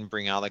that will then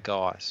bring other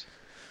guys.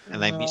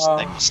 And they missed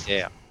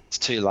out. It's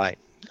too late.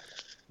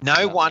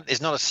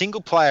 There's not a single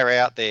player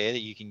out there that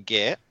you can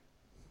get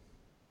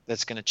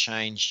that's going to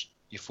change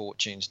your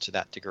fortunes to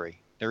that degree.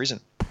 There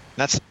isn't. And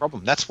that's the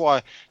problem. That's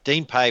why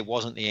Dean Pay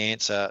wasn't the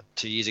answer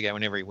 2 years ago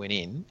whenever he went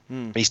in.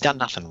 But he's done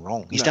nothing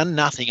wrong. He's done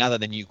nothing other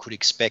than you could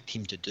expect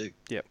him to do.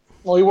 Yep.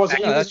 Well, he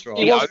wasn't. That's right.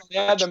 He wasn't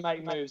allowed to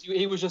make moves.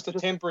 He was just a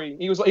temporary.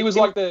 He was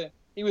like the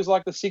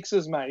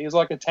Sixers, mate. He was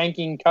like a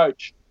tanking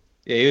coach.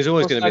 Yeah, he was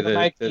always going to be the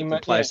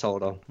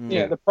placeholder.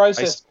 Yeah, the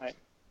process, mate.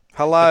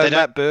 Hello,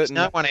 Matt Burton.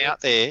 There's no one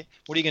out there.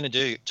 What are you going to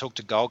do? Talk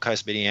to Gold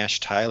Coast beating Ash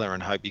Taylor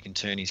and hope you can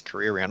turn his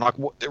career around? Like,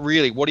 what are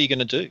you going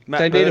to do?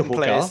 They need a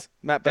hooker.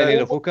 They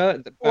need a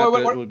hooker.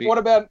 What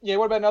about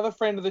another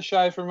friend of the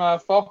show from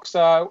Fox?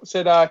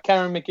 Said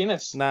Cameron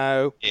McInnes.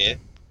 No. Yeah.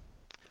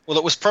 Well,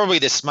 it was probably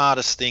the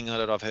smartest thing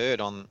that I've heard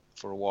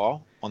for a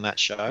while on that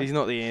show. He's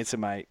not the answer,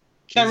 mate.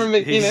 Cameron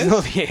McInnes. He's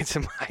not the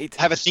answer, mate.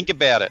 Have a think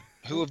about it.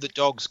 Who have the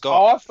Dogs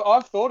got?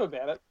 I've thought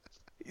about it.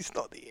 He's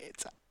not the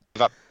answer.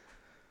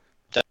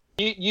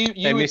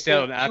 You missed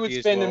out on you would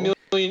spend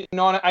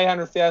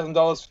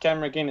 $1,800,000 for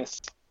Cameron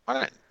McInnes. I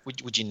don't.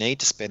 Would you need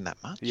to spend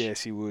that much?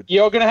 Yes, you would.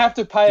 You're going to have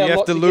to pay. You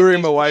have to lure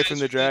him away from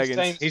the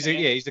Dragons. He's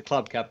the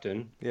club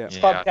captain. Yeah,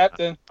 club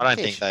captain. I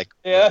don't think they.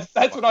 Yeah,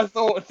 that's what I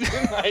thought,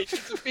 mate.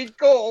 It's a big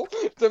call.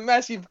 It's a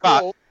massive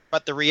call.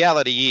 But the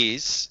reality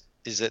is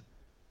that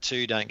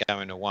two don't go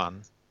into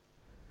one,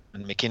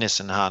 and McInnes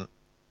and Hunt.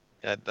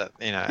 At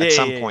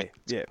some point,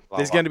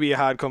 there's going to be a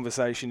hard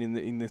conversation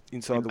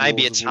inside the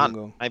maybe walls it's of Hunt.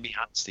 Wollongong. Maybe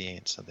Hunt's the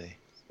answer there.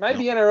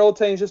 Maybe NRL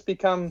teams just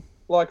become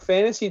like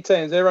fantasy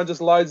teams. Everyone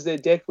just loads their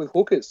deck with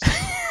hookers.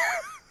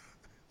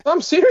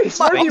 I'm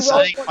serious. I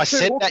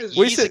said that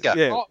years ago.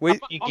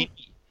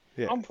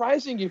 Yeah, I'm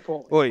praising you,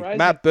 Paul.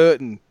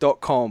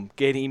 MattBurton.com.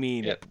 Get him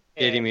in. Yep.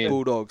 Get him in.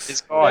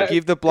 Bulldogs.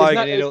 Give the bloke.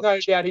 There's no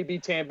doubt he'd be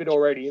tampered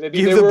already.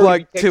 Give the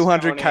bloke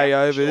 200k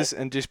overs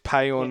and just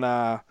pay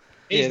on.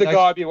 He's the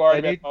guy I'd be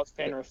worried about.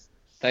 Penrith.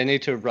 They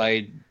need to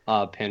raid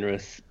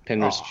Penrith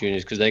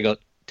juniors because they got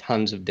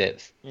tons of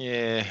depth.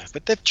 Yeah,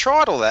 but they've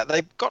tried all that.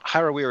 They've got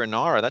Harawira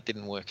Naira. That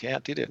didn't work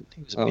out, did it?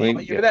 He was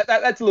but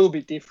that's a little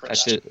bit different.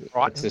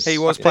 He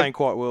was playing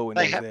quite well when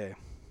he was there.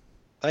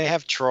 They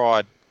have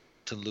tried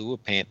to lure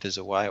Panthers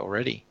away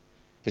already.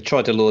 They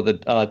tried to lure the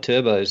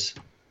Turbos.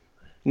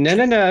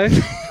 No.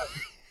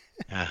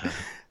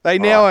 They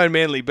now own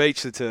Manly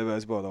Beach, the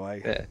Turbos, by the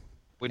way.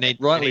 Yeah.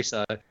 Rightly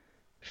so.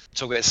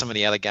 Talk about some of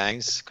the other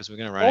games because we're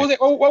going to run.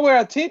 What were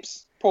our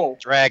tips, Paul?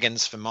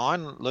 Dragons for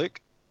mine, Luke.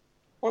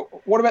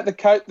 What about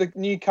the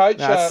new coach?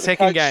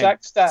 Second game.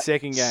 Shaq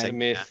Second game.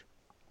 Myth.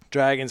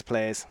 Dragons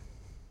players.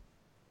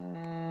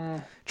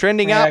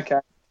 Trending up. Okay.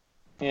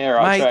 Yeah,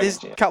 right. Mate,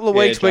 there's a couple of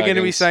weeks we're going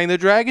to be saying the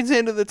Dragons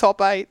into the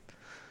top 8.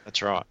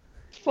 That's right.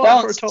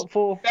 Fight for a top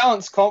 4.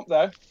 Balanced comp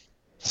though.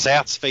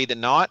 Souths feed the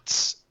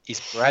Knights. is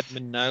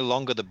Bradman no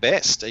longer the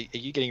best? Are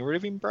you getting rid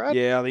of him, Brad?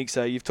 Yeah, I think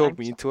so. You've talked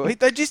me into it.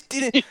 They just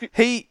didn't.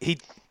 He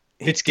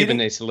Fitzgibbon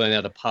needs to learn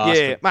how to pass.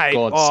 Yeah, for mate.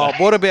 God's Oh, sake.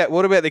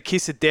 what about the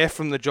kiss of death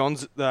from the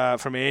Johns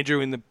from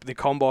Andrew in the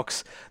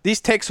combox? This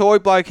Tex Hoy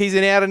bloke, he's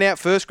an out and out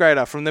first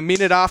grader. From the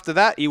minute after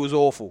that, he was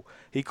awful.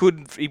 He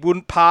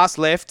wouldn't pass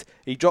left.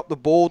 He dropped the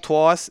ball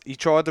twice. He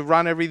tried to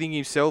run everything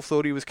himself.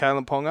 Thought he was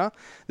Kalen Ponga.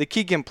 The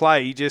kid can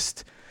play. He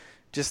just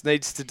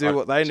needs to do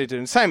what they need to do.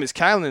 And same as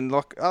Kalen.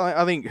 Like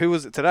I think who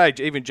was it today?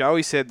 Even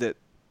Joey said that.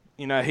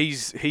 You know,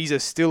 he's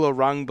still a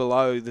rung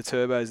below the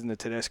Turbos and the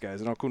Tedescos,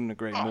 and I couldn't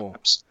agree more.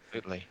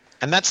 Absolutely.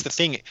 And that's the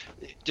thing.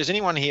 Does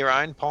anyone here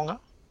own Ponga?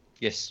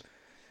 Yes.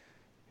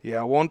 Yeah,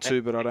 I want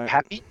to, but I don't.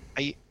 Happy?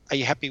 Are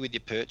you happy with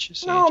your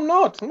purchase? No, I'm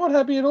not. I'm not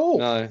happy at all.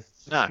 No.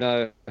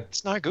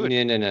 It's no good.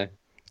 No.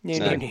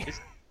 Yeah.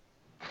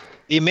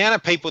 The amount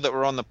of people that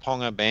were on the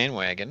Ponga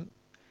bandwagon.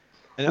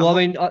 And Well,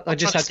 I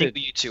just had to.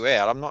 single you two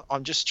out.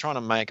 I'm just trying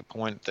to make a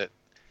point that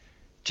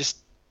just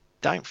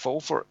don't fall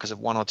for it because of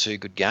one or two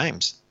good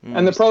games.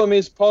 And the problem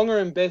is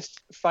Ponga and Best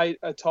fate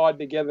are tied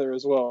together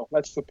as well.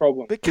 That's the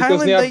problem. But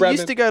Kalen, they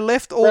used to go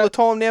left all the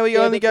time. Now he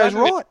only goes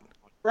right.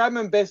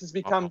 Bradman Best has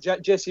become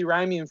Jesse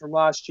Ramian from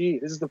last year.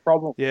 This is the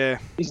problem. Yeah.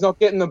 He's not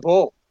getting the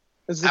ball.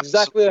 This is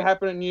exactly what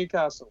happened at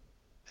Newcastle.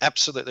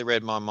 Absolutely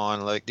read my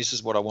mind, Luke. This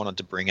is what I wanted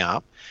to bring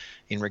up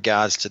in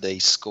regards to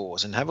these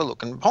scores. And have a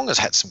look. And Ponga's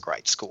had some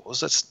great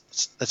scores.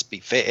 Let's be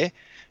fair.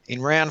 In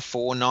round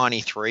 4,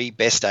 93,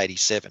 Best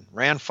 87.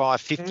 Round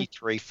 5,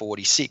 53,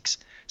 46.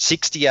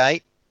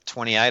 68,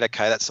 28.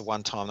 Okay, that's the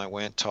one time they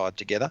weren't tied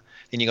together.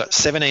 Then you got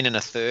 17 and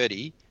a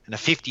 30 and a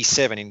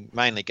 57 in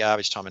mainly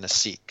garbage time and a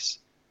 6.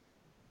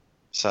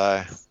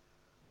 So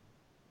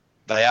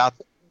they're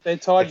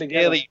tied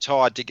together. Fairly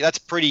tied together. That's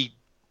pretty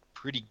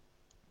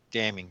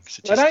damning.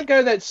 They don't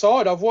go that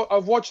side. I've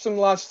watched them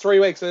the last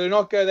 3 weeks. They do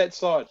not go that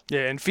side.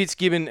 Yeah, and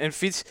Fitzgibbon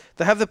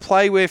they have the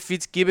play where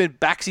Fitzgibbon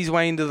backs his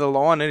way into the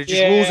line and it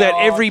just rules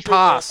out every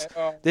pass.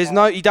 He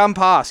doesn't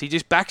pass. He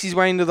just backs his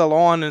way into the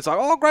line and it's like,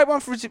 oh, great one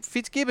for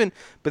Fitzgibbon.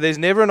 But there's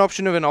never an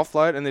option of an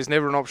offload and there's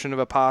never an option of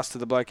a pass to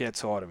the bloke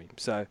outside of him.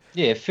 So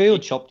Yeah,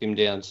 Field chopped him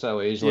down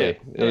so easily.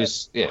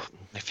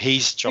 If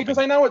he's chopping, because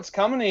they know it's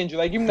coming, Andrew.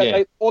 They give him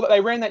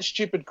they ran that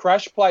stupid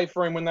crash play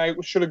for him when they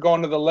should have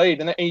gone to the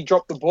lead and he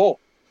dropped the ball.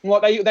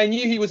 Like they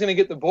knew he was going to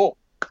get the ball.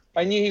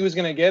 They knew he was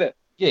going to get it.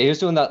 Yeah, he was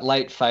doing that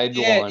late fade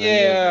line.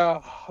 Yeah.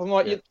 I'm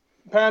like,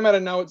 Parramatta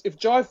knows if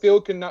Jai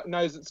Field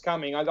knows it's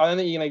coming, I don't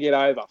think you're going to get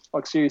over.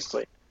 Like,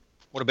 seriously.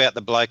 What about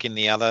the bloke in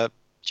the other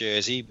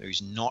jersey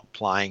who's not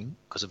playing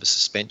because of a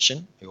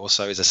suspension, who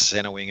also is a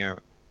centre winger,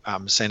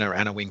 centre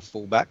and a wing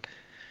fullback?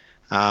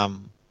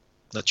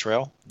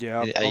 Latrell.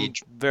 Yeah, I'm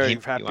very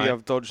happy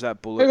I've dodged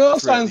that bullet. Who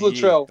else owns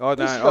Latrell? I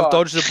don't. I've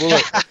dodged the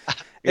bullet.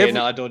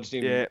 I dodged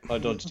him. Yeah. I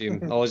dodged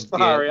him. I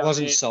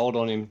wasn't sold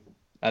on him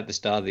at the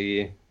start of the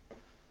year.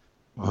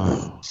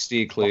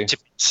 Steer clear.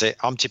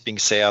 I'm tipping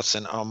Souths,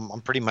 and I'm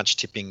pretty much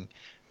tipping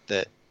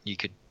that you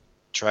could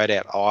trade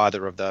out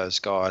either of those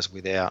guys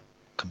without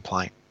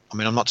complaint. I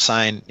mean, I'm not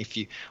saying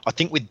I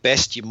think with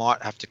Best you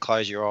might have to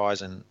close your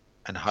eyes and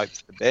hope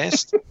for the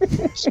best.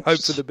 Hope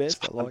for the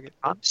best. I like it.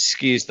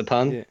 Excuse the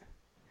pun. Yeah.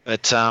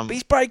 But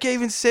he's break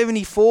even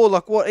 74.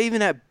 Like what?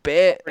 Even at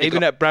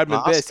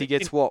Bradman Best, he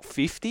gets what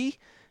 50.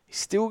 He's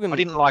still gonna. I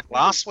didn't like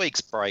last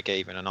week's break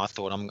even, and I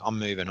thought I'm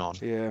moving on.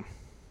 Yeah.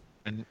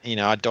 And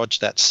I dodged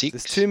that 6.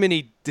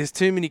 There's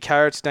too many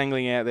carrots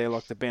dangling out there,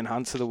 like the Ben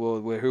Hunts of the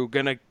world, who are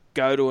gonna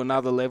go to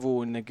another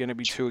level and they're gonna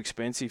be too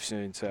expensive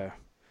soon. So.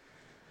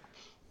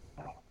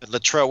 But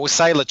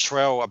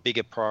Latrell a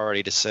bigger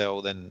priority to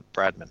sell than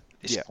Bradman at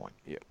this point.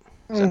 Yeah.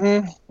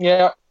 Mm-hmm.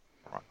 Yeah.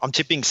 Right. I'm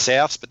tipping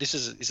Souths, but this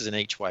is an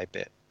each way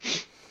bet.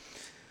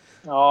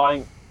 Oh,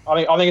 I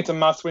think it's a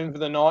must win for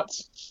the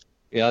Knights.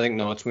 Yeah, I think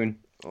Knights win.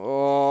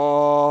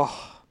 Oh,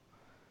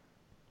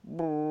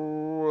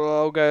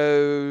 I'll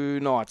go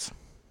Knights.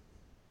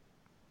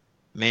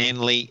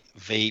 Manly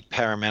v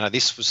Parramatta.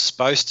 This was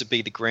supposed to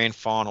be the grand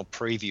final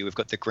preview. We've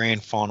got the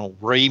grand final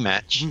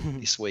rematch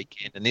this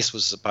weekend, and this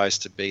was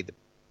supposed to be the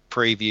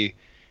preview.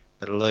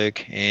 But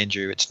Luke,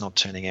 Andrew, it's not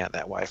turning out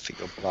that way for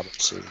your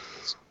beloved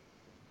Seagulls.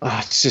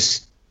 It's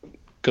just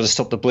got to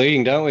stop the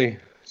bleeding, don't we?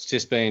 It's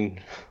just been,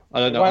 I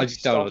don't know. I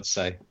just don't know what to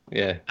say.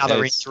 Yeah.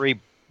 Another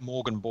injury,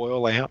 Morgan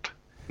Boyle out.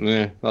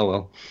 Yeah. Oh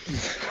well.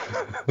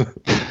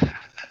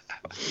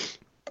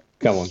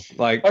 Come on,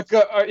 like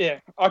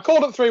I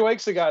called it 3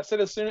 weeks ago. I said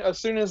as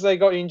soon as they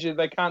got injured,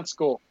 they can't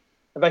score.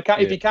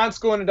 If you can't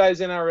score in today's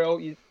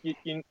NRL,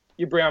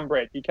 you're brown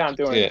bread. You can't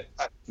do it.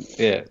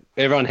 Yeah.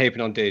 Everyone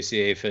heaping on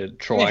DCE for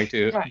trying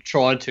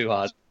too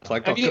hard.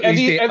 Like, have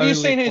you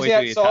seen who's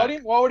outside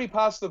him? Why would he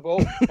pass the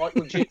ball? Like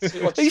legit.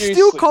 He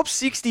still copped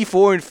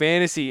 64 in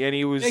fantasy, and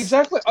he was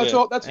exactly. I was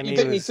going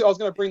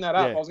to bring that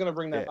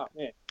up.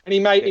 Yeah. And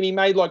he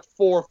made like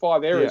 4 or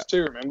 5 errors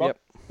too. Remember? Yep.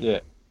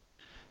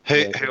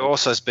 Yeah. Who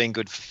also has been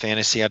good for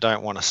fantasy? I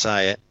don't want to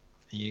say it.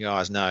 You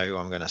guys know who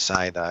I'm going to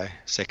say though.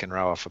 Second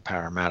rower for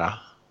Parramatta.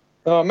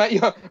 Oh,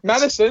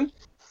 Madison.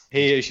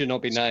 He should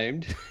not be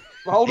named.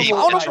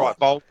 Baltimore. That's right,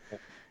 Baltimore.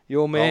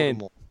 Your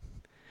man.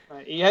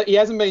 He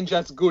hasn't been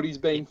just good. He's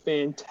been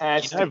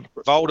fantastic. You know,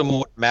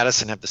 Voldemort and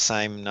Madison have the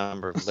same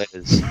number of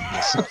letters.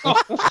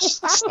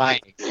 Just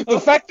saying.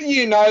 The fact that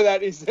you know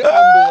that is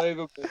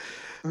unbelievable.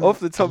 Off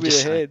the top of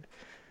your head.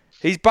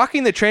 He's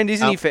bucking the trend,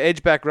 isn't he, for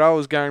edge-back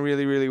rowers going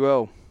really, really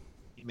well.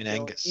 Him and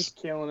Angus. He's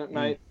killing it,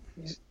 mate.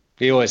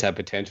 He always had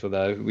potential,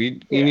 though.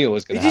 We knew it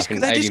was going to happen.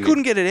 They just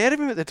couldn't get it out of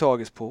him at the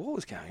Tigers, Paul. What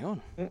was going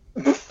on?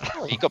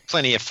 He got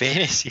plenty of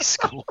fantasy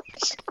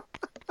scores.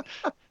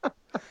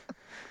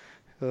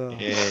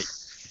 Yeah,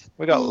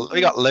 we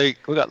got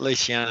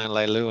Luciano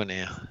Leilua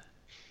now.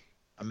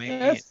 I mean,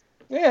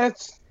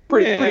 it's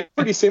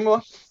pretty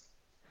similar.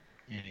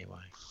 Anyway,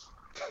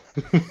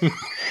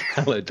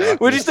 Hello, Darkness.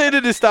 We just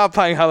needed to start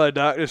playing Hello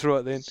Darkness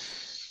right then.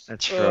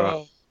 that's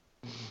right.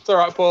 It's all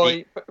right,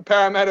 Paulie.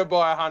 Parramatta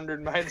by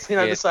 100, mate. You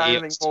don't have to say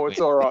anything more. It's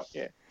all right.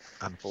 Yeah.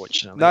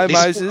 Unfortunately, No,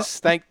 Moses.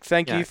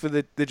 Thank you for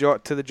the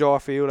Jai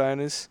Field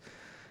owners.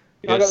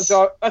 Yes.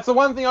 That's the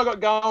one thing I got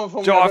going for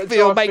me. Jai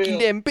Field making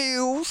them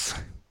bills.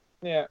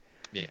 Yeah.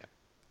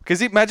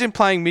 Because imagine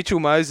playing Mitchell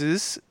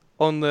Moses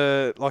on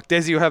the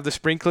Desi will have the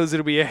sprinklers.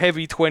 It'll be a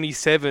heavy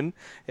 27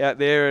 out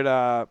there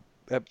at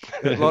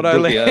Lotto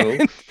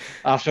Land.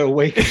 After a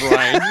week of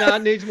rain. No,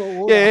 it needs more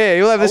water. Yeah,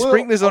 he'll have the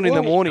sprinklers on in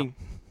the morning.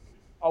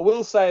 I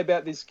will say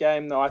about this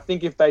game, though, I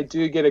think if they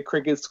do get a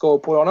cricket score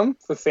put on them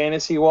for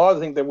fantasy-wise, I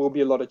think there will be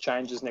a lot of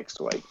changes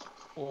next week.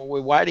 Well, we're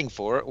waiting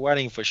for it.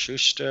 Waiting for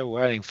Schuster.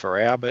 Waiting for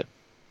Albert.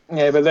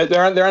 Yeah, but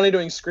they're only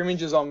doing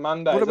scrimmages on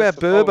Monday. What about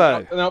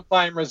Burbo? They're not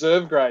playing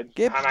reserve grade.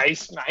 Yep.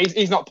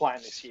 He's not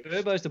playing this year.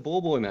 Burbo's the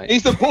ball boy, mate.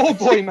 He's the ball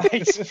boy,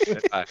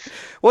 mate.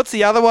 What's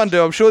the other one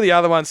do? I'm sure the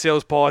other one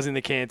sells pies in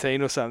the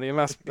canteen or something.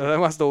 They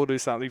must all do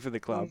something for the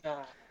club.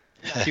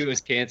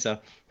 Cures cancer.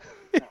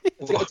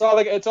 It's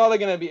either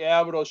going to be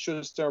Albert or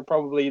Schuster, or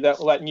probably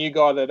that new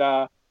guy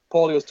that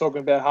Paulie was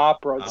talking about,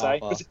 Harper, I'd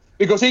say,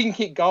 because he can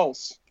kick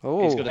goals.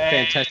 Oh, he's got a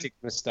fantastic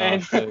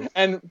moustache too.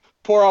 And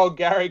poor old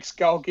Garrick's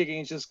goal kicking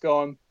is just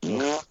gone.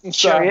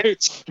 So,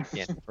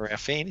 Yeah, for our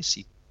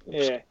fantasy.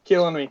 yeah,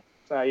 killing me.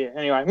 So yeah.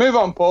 Anyway, move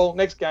on, Paul.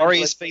 Next game.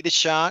 Warriors v the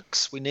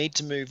Sharks. We need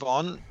to move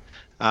on.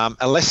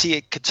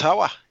 Alessia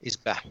Katoa is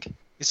back.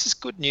 This is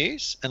good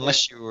news,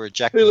 unless you were a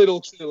Jack. Too little,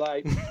 too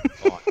late.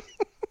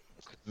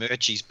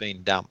 Murchie's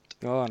been dumped.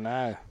 Oh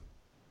no.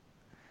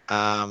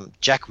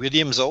 Jack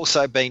Williams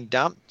also been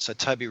dumped, so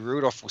Toby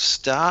Rudolph will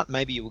start.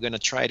 Maybe you were going to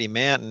trade him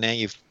out, and now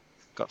you've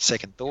got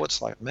second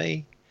thoughts like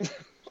me.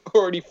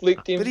 Already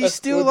flicked him. But he's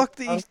still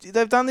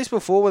they've done this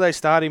before where they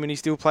start him and he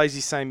still plays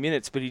his same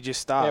minutes, but he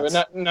just starts.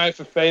 Yeah, but no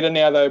Fafita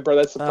now though, bro.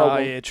 That's the problem. Oh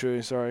yeah,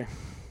 true. Sorry.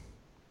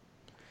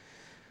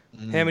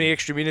 How many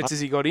extra minutes has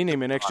he got in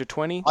him? An extra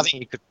 20? I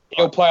think he could.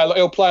 He'll play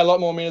a lot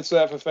more minutes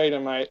without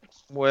Fafita, mate.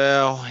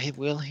 Well,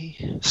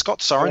 he.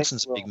 Scott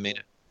Sorensen's a big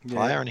minute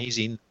player, and he's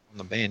in on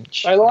the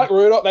bench. They like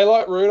Rudolph. They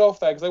like Rudolph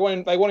though, because they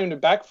want him to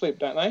backflip,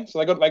 don't they? So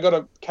they got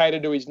to cater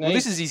to his needs. Well,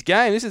 this is his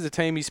game. This is the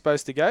team he's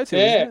supposed to go to.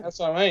 Yeah, isn't it? that's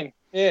what I mean.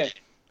 Yeah.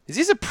 Is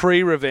this a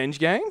pre-revenge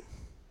game?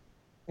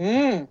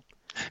 A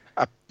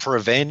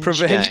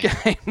revenge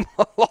game.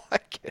 I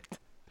like it.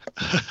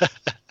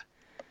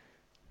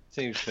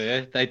 Seems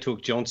fair. They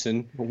took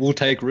Johnson. We'll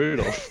take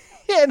Rudolph.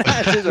 Yeah,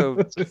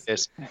 no,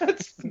 Yes.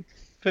 That's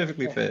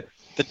perfectly fair.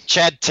 The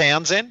Chad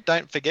Townsend,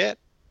 don't forget,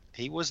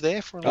 he was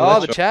there for a Oh, while.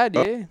 the Chad,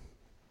 yeah.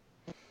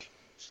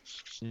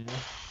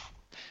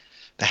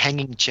 The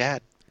hanging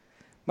Chad.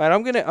 Mate,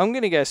 I'm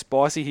gonna go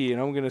spicy here,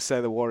 and I'm gonna say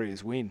the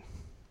Warriors win.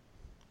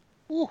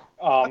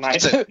 Oh,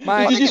 mate.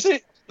 Mate, Did you see?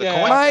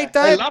 Yeah, mate,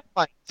 They don't. love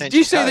playing Did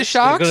you see the coast.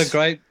 Sharks?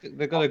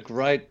 They've got a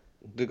great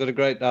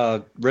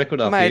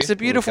record up here. Mate, it's a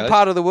beautiful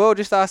part of the world.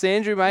 Just ask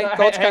Andrew, mate. No,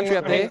 God's hang country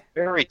on, up there.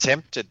 Very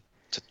tempted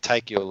to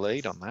take your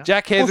lead on that.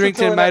 Jack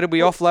Hetherington, mate, will be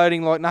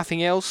offloading like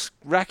nothing else,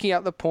 racking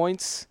up the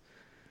points.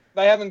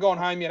 They haven't gone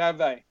home yet, have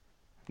they?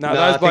 No,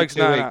 No, I those think blokes,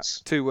 2 no,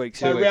 weeks. 2 weeks.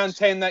 So Yeah. round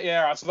 10, that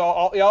yeah, right. So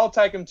I'll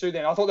take them 2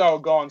 then. I thought they were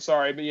gone,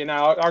 sorry, but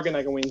I reckon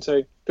they can win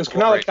 2 because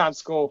Cronulla can't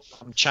score.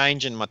 I'm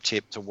changing my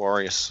tip to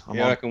Warriors. I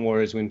reckon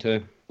Warriors win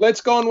too. Let's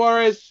go on,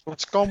 Warriors.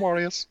 Let's go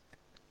Warriors.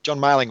 John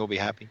Mailing will be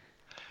happy.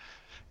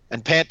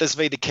 And Panthers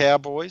v the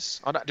Cowboys.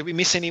 Did we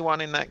miss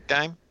anyone in that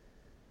game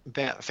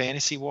about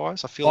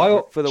fantasy-wise? I feel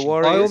like for the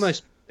Warriors. I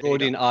almost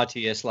brought in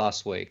RTS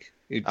last week.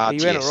 He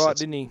went all right,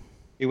 didn't he?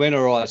 He went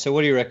all right. So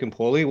what do you reckon,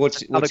 Paulie?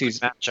 What's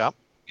his matchup?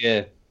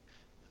 Yeah.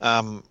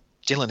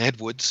 Dylan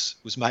Edwards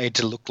was made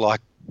to look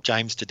like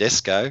James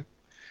Tedesco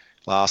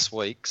last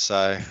week,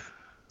 so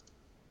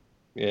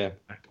Yeah.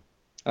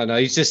 I know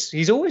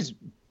he's always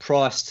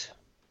priced.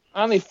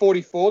 Only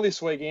 44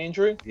 this week,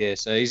 Andrew. Yeah,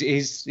 so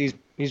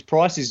his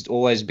price is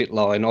always a bit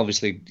low, and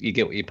obviously you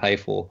get what you pay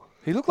for.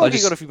 He looked like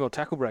he got a few more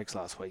tackle breaks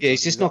last week. Yeah,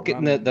 he's just not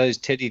getting those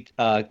Teddy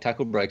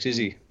tackle breaks, is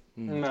he?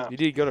 No. He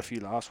did got a few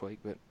last week,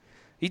 but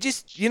he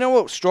just, you know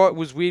what strike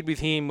was weird with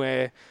him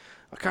where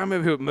I can't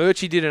remember who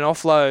Murchie did an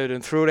offload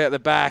and threw it out the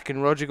back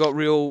and Roger got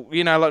real,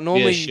 like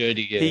normally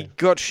he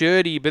got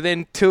shirty, but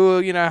then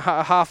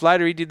half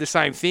later he did the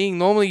same thing.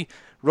 Normally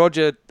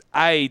Roger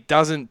A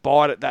doesn't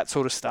bite at that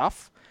sort of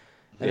stuff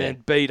and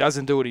then B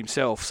doesn't do it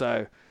himself.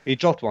 So he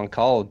dropped one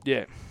cold.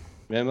 Yeah.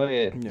 Remember?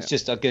 Yeah. Yeah. It's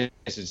just, I guess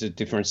it's a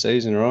different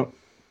season, right?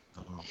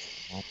 Oh,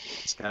 well,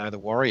 let's go the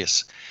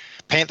Warriors.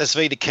 Panthers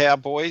v the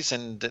Cowboys,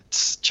 and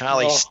it's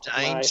Charlie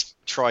Staines,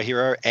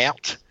 try-hero,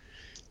 out.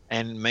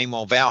 And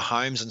meanwhile, Val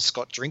Holmes and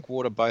Scott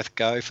Drinkwater both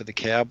go for the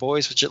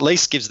Cowboys, which at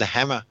least gives the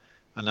Hammer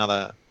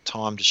another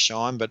time to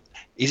shine. But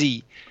is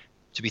he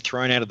to be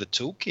thrown out of the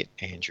toolkit,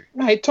 Andrew?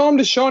 Mate, time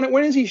to shine it.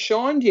 When has he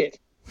shined yet?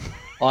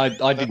 I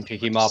didn't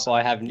pick him up.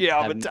 I haven't. Yeah,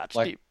 I haven't touched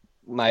him.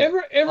 Mate,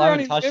 everyone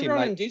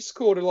in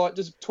Discord are like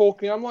just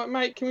talking. I'm like,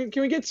 mate, can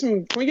we get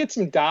some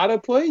data,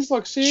 please?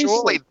 Like, seriously.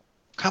 Surely,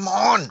 come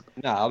on.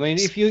 No, I mean,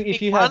 if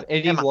you have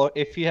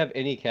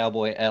any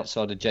Cowboy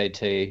outside of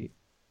JT,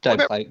 don't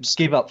play.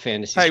 Give up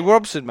fantasy. Hey,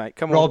 Robson, mate,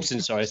 come on.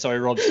 Robson, sorry,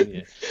 Robson.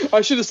 Yeah.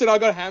 I should have said I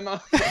got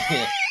Hammer.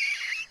 Yeah.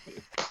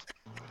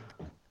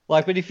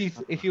 Like, but if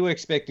you were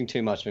expecting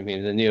too much from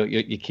him, then you're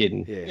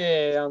kidding.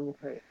 Yeah.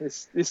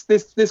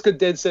 This could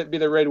dead set be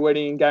the Red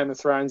Wedding in Game of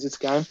Thrones. This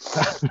game.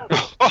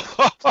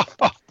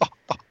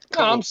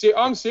 No,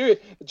 I'm serious.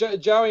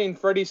 Joey and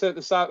Freddie said at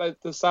the start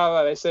of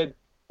that, they said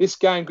this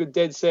game could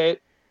dead set.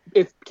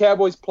 If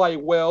Cowboys play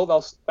well,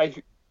 they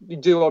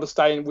do well to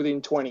stay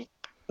within 20.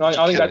 And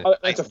I think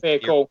that's a fair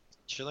call.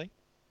 Actually,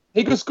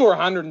 he could score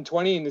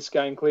 120 in this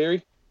game,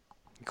 Cleary.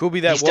 Could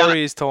be that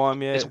Warriors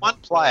time, yeah. There's one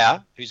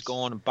player who's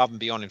gone above and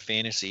beyond in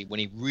fantasy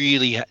when he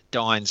really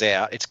dines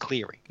out. It's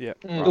Cleary. Yeah.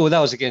 Mm. Well, that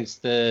was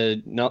against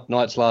the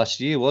Knights last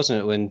year,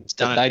 wasn't it? When It's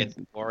done against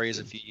the Warriors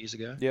a few years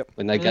ago. Yep.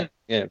 When they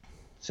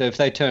So if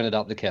they turn it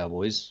up, the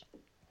Cowboys.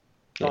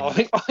 Yeah. Oh, I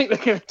think they're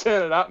going to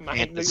turn it up, mate.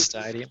 Panthers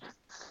Stadium.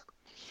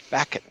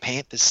 Back at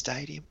Panthers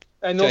Stadium.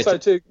 And also,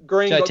 too,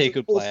 Green got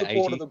JT full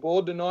support of the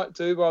board tonight,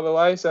 too, by the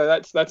way. So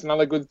that's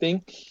another good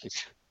thing.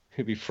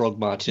 He'd be frog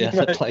march out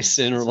that place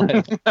sooner or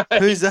later.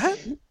 Who's that?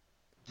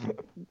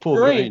 Poor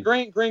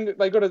Green.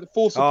 They got a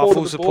full support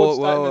of the board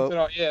statement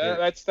tonight.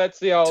 Yeah, that's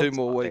the old 2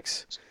 more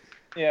weeks.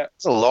 Yeah.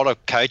 There's a lot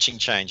of coaching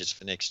changes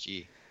for next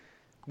year.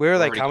 Where are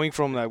they coming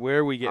from, though? Where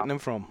are we getting them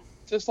from?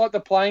 Just like the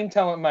playing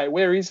talent, mate.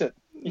 Where is it?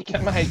 You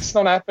can't, mate. It's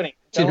not happening.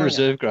 It's in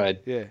reserve grade.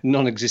 Yeah.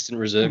 Non-existent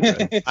reserve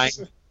grade.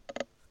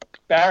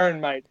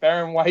 Barren, mate.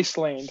 Barren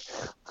wasteland.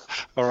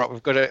 All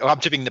right, I'm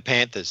tipping the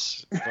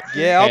Panthers.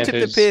 Yeah, I'll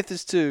tip the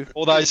Panthers too.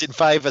 All those in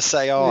favour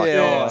say aye.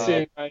 Yeah. That's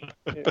it, mate.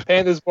 Yeah.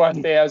 Panthers by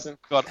 1,000.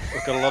 We've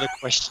got a lot of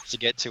questions to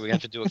get to. We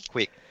have to do it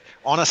quick.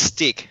 On a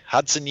stick,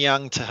 Hudson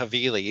Young to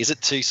Havili. Is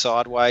it too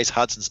sideways?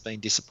 Hudson's been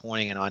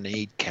disappointing and I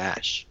need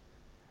cash.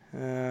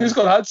 Who's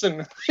got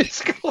Hudson?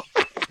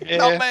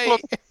 Not me.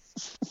 Look,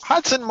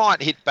 Hudson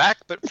might hit back,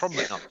 but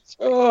probably not.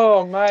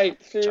 Oh,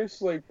 mate.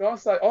 Seriously. I'll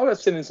have to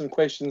send in some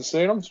questions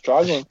soon. I'm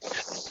struggling.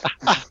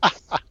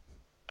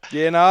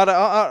 Yeah, no,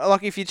 I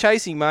like if you're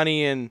chasing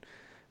money, and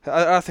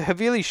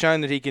Havili's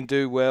shown that he can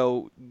do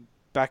well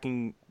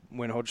backing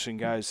when Hodgson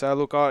goes. So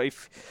look,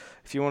 if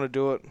you want to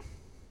do it,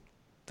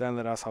 don't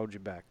let us hold you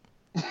back.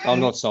 I'm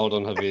not sold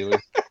on Havili.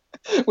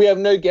 We have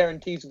no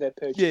guarantees of their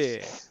purchase.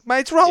 Yeah,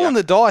 mate, it's rolling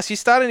the dice. You're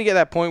starting to get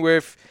that point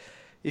where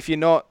if you're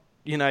not,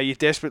 you're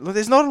desperate. Look,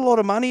 there's not a lot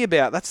of money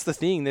about. That's the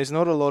thing. There's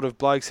not a lot of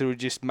blokes who are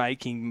just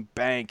making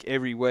bank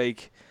every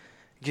week.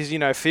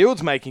 Because,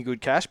 Field's making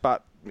good cash,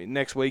 but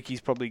next week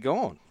he's probably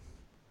gone.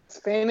 It's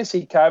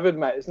fantasy covered,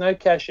 mate. There's no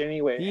cash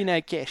anywhere.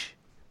 Cash.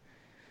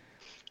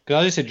 Can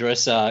I just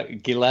address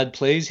Gillard,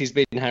 please? He's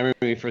been hammering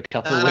me for a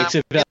couple of weeks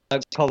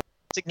about Colin.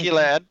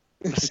 Gillard.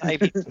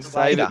 Save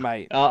it,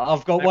 mate.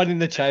 I've got one in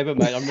the chamber,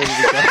 mate. I'm ready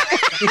to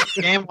go.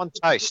 Jam on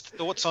toast.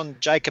 Thoughts on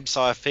Jacob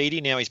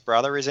Saifidi now his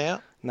brother is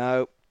out?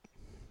 No.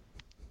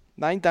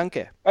 Name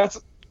Dunker.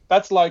 That's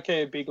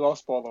low-key a big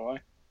loss, by the way.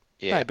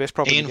 Yeah. No, best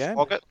prop in the Ian game.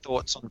 Foggett,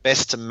 thoughts on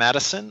Best to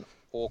Madison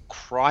or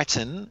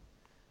Crichton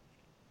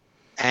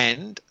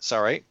and,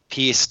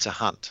 Pierce to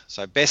Hunt.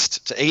 So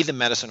Best to either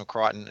Madison or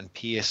Crichton and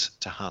Pierce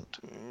to Hunt.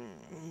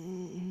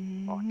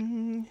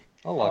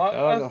 I like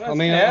that.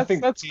 I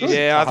think that's good.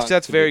 Yeah, I think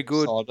that's very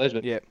good.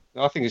 Yeah,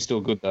 I think it's still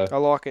good though. I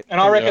like it. And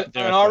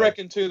I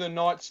reckon too. The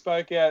Knights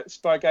spoke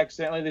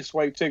accidentally this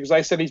week too because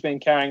they said he's been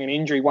carrying an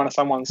injury.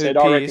 Someone said,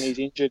 I reckon he's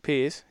injured.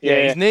 Pierce.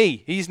 Yeah, his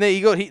knee.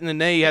 He got hit in the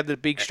knee. He had the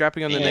big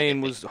strapping on the knee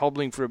and was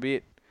hobbling for a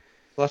bit.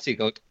 Plus he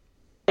got.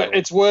 But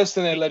it's worse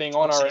than they're letting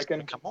on. I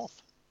reckon. Come off.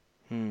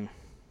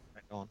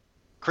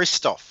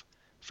 Christoph,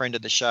 friend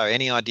of the show.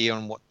 Any idea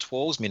on what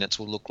Twal's minutes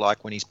will look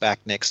like when he's back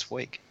next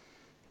week?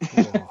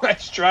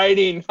 Straight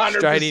in, 100%.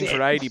 Straight in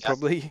for 80,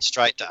 probably.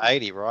 Straight to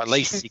 80, right? At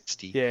least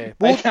 60. Yeah.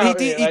 Well, he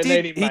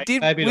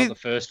did. Maybe not the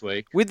first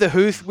week. With the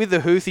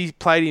Huth, he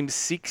played him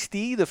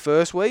 60 the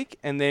first week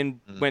and then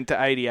went to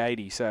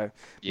 80-80. So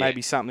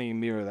maybe something in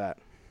mirror that.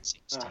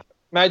 60.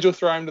 Madge will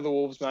throw him to the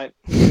Wolves, mate.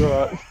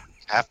 Right.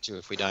 Have to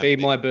if we don't. Be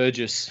my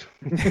Burgess.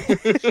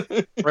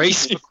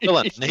 Reece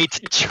McQuillan need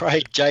to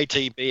trade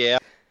JTB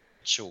out.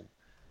 Sure.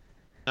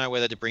 Know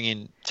whether to bring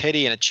in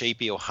Teddy and a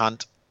cheapie or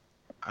Hunt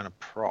and a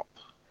prop.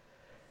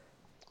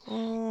 I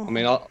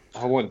mean, I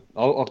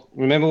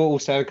remember what we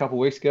said a couple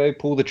of weeks ago.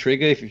 Pull the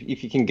trigger if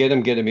you can get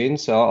him in.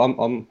 So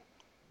I'm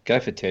go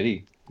for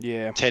Teddy.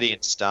 Yeah, Teddy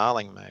and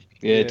Starling maybe.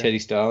 Yeah, Teddy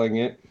Starling.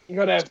 Yeah, You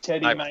got to have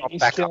Teddy, mate.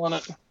 He's killing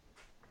it.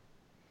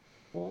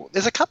 Well,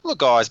 there's a couple of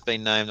guys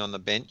been named on the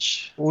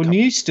bench. Well,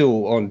 New's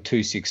still on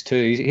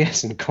 262. He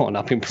hasn't gone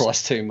up in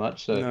price too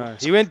much. So. No,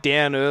 he went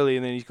down early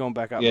and then he's gone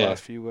back up the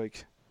last few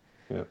weeks.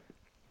 Yeah.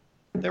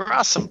 There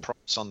are some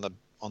props on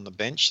the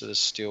bench that are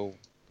still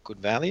good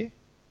value.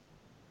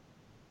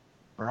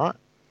 Right?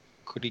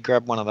 Could he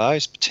grab one of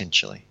those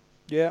potentially?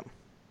 Yeah.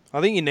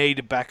 I think you need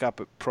to back up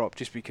at prop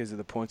just because of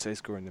the points they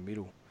score in the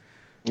middle.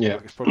 Yeah.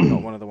 Like, it's probably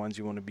not one of the ones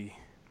you want to be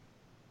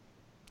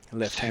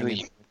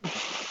left-handed.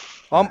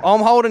 I'm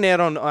holding out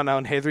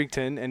on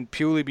Hetherington, and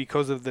purely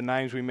because of the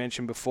names we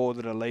mentioned before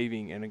that are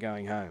leaving and are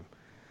going home.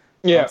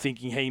 Yeah. I'm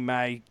thinking he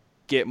may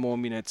get more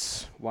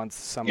minutes once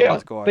some of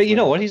those guys. But you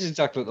know leave. what? He's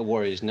exactly what the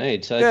Warriors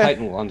need. So Yeah.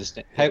 Peyton will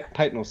understand.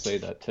 Peyton will see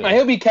that too. Mate,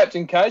 he'll be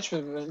captain coach for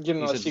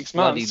given He's like a 6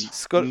 bloody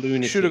months.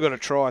 lunatic. Should have got a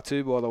try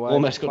too, by the way.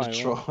 Almost got a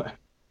Playing well. try.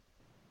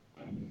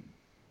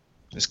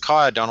 There's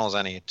Kai O'Donnell's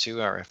only a 2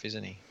 RF,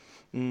 isn't he?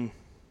 Mm.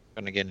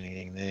 Going to get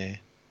anything there.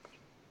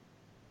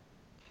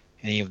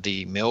 Any of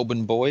the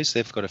Melbourne boys,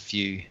 they've got a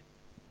few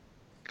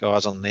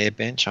guys on their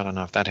bench. I don't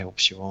know if that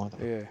helps you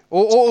either. Yeah.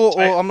 Or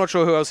I'm not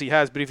sure who else he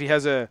has, but if he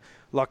has a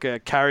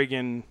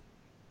Carrigan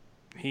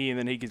here,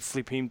 then he could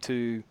flip him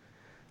to,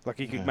 like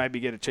he could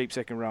maybe get a cheap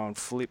second row and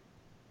flip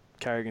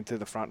Carrigan to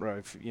the front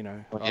row.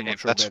 I'm not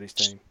sure about his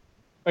team.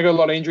 They got a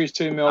lot of injuries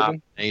too,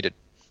 Melbourne. Needed.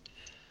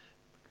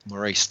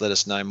 Maurice, let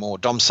us know more.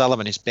 Dom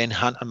Sullivan is Ben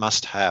Hunt a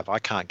must-have. I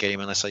can't get him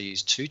unless I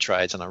use 2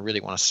 trades, and I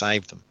really want to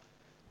save them.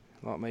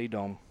 Like me,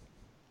 Dom.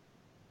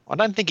 I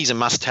don't think he's a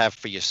must-have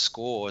for your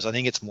scores. I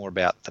think it's more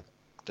about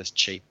the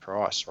cheap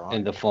price, right?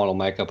 And the final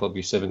makeup of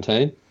your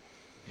 17.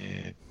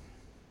 Yeah.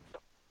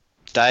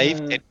 Dave,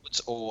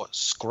 Edwards or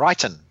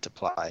Scryton to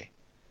play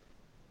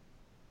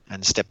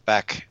and step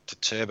back to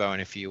Turbo in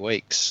a few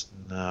weeks.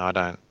 No, I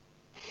don't.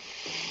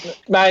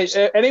 Mate,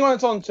 anyone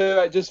that's on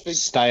Turbo, just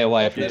Stay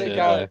away from let it Turbo.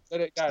 go.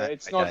 Let it go. Okay.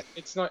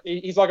 It's not.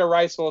 He's like a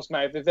racehorse,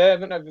 mate. If they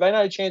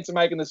no chance of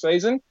making the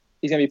season,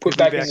 he's going to be put He'll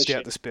back be in the backed out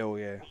shit. the spell,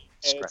 yeah.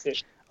 Yeah, that's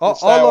it.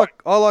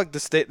 I like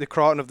the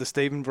Crichton of the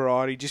Stephen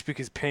variety just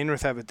because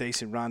Penrith have a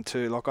decent run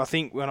too. Like I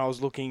think when I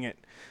was looking at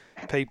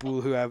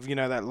people who have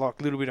that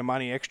like little bit of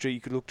money extra you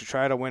could look to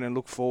trade, I went and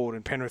looked forward,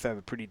 and Penrith have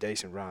a pretty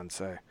decent run.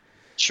 So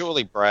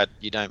Surely, Brad,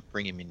 you don't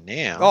bring him in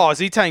now. oh, is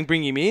he saying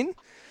bring him in?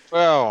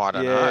 Well, I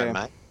don't Yeah. know,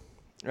 mate.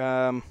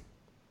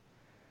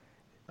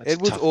 That's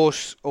Edwards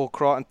tough. or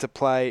Crichton to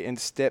play and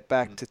step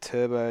back to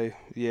Turbo.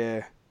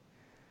 Yeah.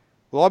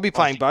 Well, I'll be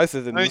playing both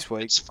of them this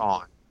week. It's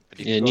fine. But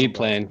if Yeah, you've new got-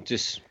 plan.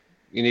 Just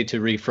you need to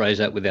rephrase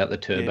that without the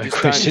Turbo just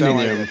question in don't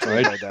there, I'm worry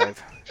afraid. about Turbo,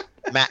 Dave.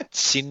 Matt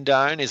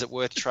Sindone, is it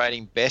worth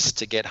trading best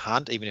to get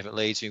Hunt, even if it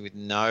leaves me with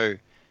no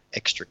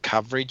extra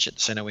coverage at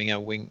centre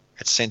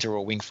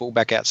or wing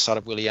fullback outside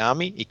of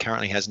Williami? He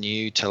currently has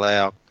New,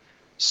 Talau,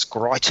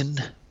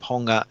 Scryton,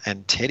 Ponga,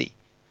 and Teddy.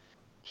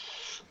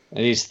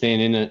 It is thin,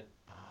 isn't it?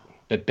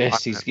 But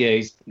best, he's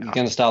going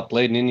to start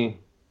bleeding, isn't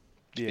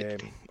he? Yeah,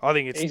 I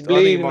think He's it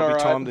bleeding, might be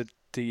alright. time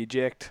to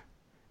eject.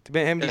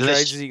 Depends how many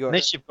trades has he got?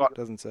 Unless you've got,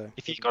 Doesn't say.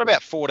 if you've got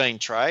about 14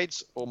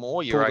 trades or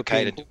more, you're Pull the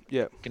okay to pin. do.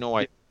 Yeah, You can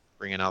always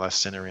bring another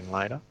centre in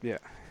later. yeah.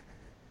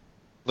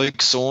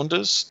 Luke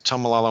Saunders,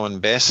 Tomalolo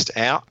and Best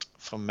out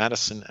for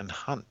Madison and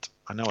Hunt.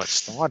 I know it's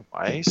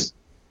sideways.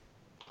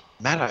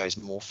 Maddo's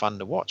more fun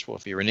to watch. Well,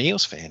 if you're an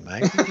Eels fan,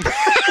 mate.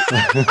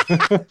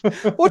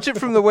 Watch it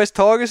from the West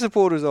Tiger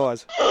supporters'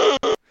 eyes.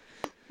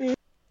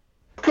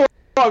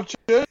 Oh,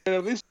 shit,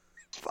 this-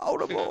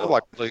 I feel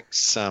like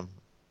Luke's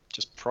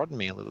just prodding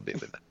me a little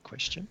bit with that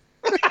question.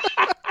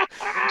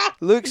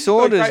 Luke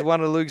Saunders, great-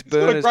 one of Luke's He's got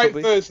a burners. great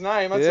Probably. first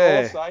name.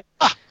 That's all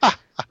I'll say.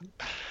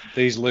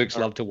 These Lukes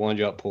love to wind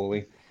you up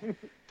poorly.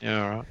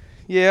 Yeah, all right.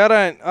 Yeah,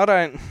 I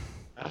don't.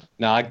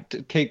 No,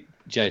 keep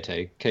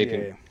JT. Keep Yeah.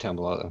 him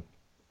Tamalolo.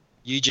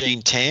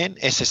 Eugene Tan,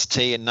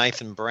 SST, and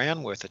Nathan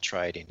Brown worth a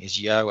trade in. Is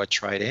Yo a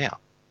trade out?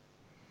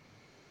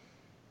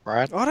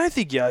 Right? I don't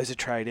think Yo's a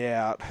trade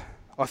out.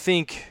 I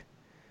think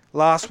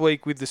last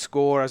week with the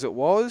score as it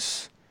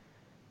was,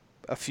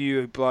 a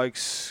few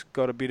blokes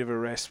got a bit of a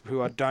rest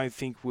who I don't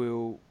think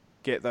will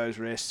get those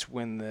rests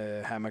when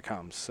the hammer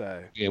comes.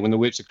 So Yeah, when the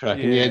whips are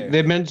cracking. Yeah. Yeah,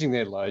 they're managing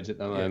their loads at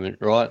the moment,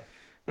 right?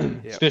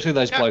 Especially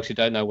those blokes who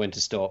don't know when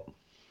to stop.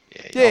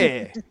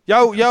 yeah,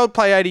 Yo would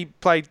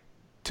play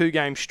 2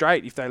 games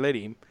straight if they let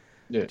him.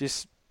 Yeah.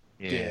 Just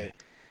Yeah.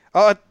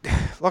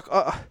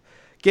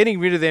 getting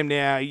rid of them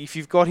now. If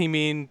you've got him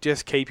in,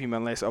 just keep him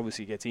unless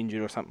obviously he gets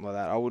injured or something like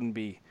that. I wouldn't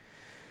be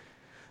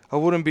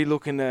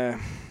looking to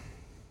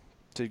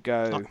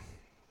go.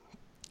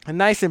 And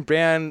Nathan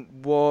Brown,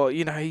 well,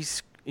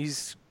 he's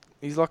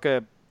like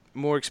a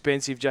more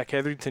expensive Jack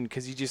Hetherington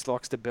because he just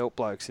likes to belt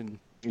blokes and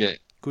Yeah.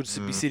 could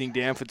be sitting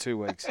down for 2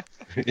 weeks.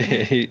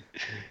 Yeah,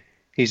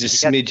 he's a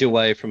smidge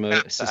away from a Up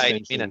to 80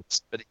 suspension.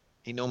 minutes, but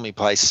he normally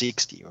plays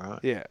 60, right?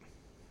 Yeah.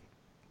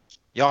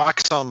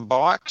 Yikes on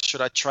bikes.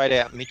 Should I trade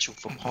out Mitchell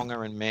for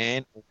Ponga and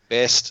Mann, or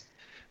Best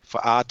for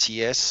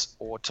RTS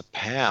or to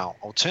Powell?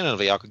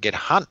 Alternatively, I could get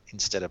Hunt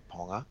instead of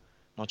Ponga.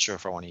 Not sure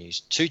if I want to use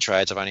 2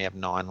 trades. I've only have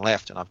 9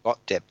 left, and I've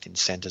got depth in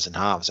centres and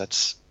halves.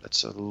 That's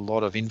a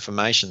lot of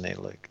information there,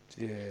 Luke.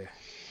 Yeah.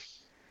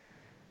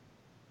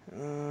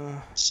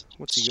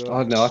 What's he I got?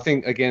 don't know. I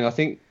think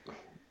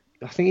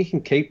he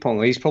can keep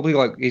Ponga. He's probably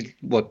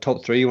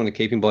top 3 you want to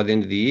keep him by the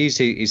end of the year.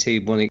 Is he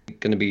going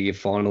to be your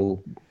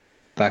final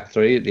back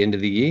 3 at the end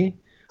of the year?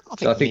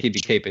 I think you'd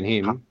be keeping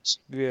him.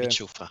 Yeah.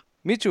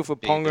 Mitchell for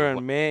Ponga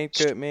and Man,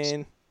 Kurt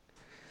Mann,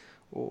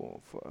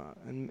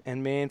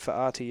 and Man for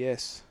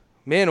RTS.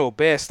 Man or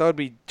Best, I'd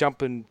be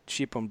jumping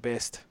ship on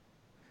Best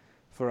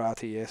for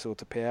RTS or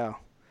Tapau.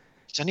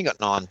 He's only got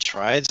 9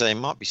 trades, so he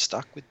might be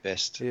stuck with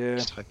Best. Yeah.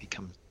 Just hope he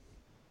comes.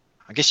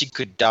 I guess you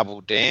could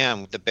double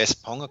down with the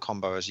Best Ponga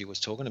combo as you was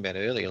talking about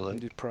earlier,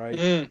 Luke. Just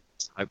pray.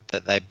 Hope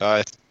that they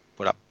both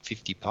put up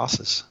 50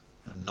 pluses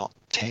and not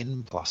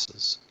 10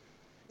 pluses.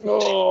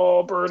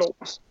 Oh, brutal.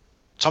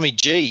 Tommy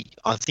G,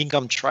 I think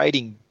I'm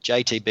trading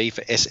JTB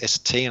for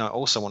SST, and I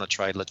also want to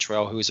trade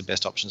Latrell, who is the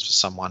best options for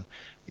someone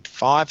with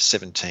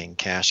 517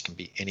 cash, can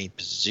be any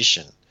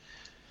position.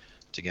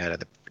 To go to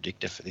the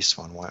predictor for this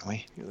one, won't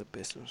we? You're the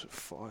best ones at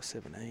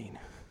 517.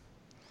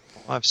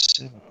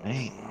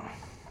 517.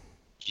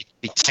 You'd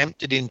be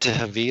tempted into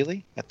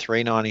Havili at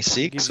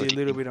 396. Gives you a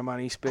little bit of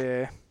money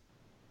spare.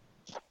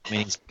 I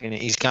mean,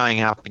 he's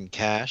going up in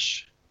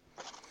cash.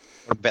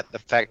 What about the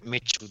fact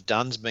Mitchell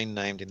Dunn's been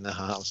named in the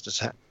halves? Does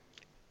that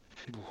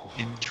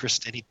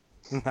interest any?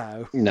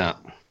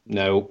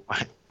 No.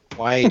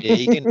 Wade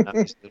Egan?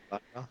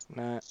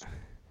 No.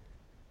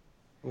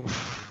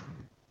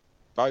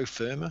 Bo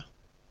Firma?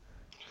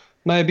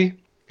 Maybe.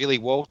 Billy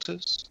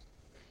Walters?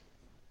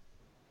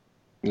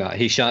 No,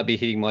 he shan't be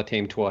hitting my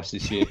team twice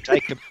this year.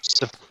 Jacob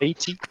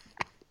Safiti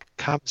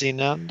comes in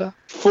under.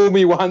 Fool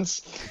me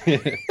once.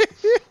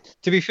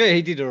 To be fair,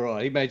 he did all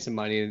right. He made some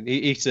money and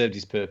he served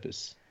his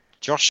purpose.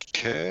 Josh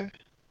Kerr?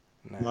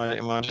 No.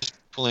 Am I just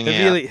pulling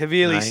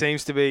Havili out?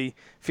 seems to be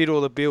fit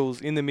all the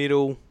bills in the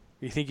middle.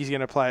 You think he's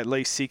going to play at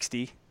least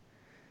 60,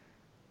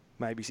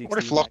 maybe 60. What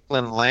if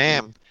Lachlan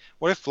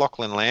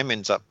Lamb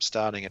ends up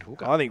starting at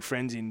hooker? I think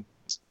Friend's in.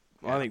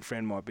 I think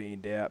Friend might be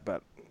in doubt,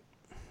 but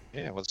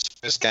Yeah, well, it's the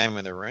first game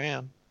of the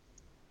round.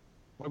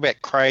 What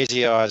about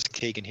Crazy Eyes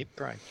Keegan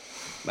Hipgrave?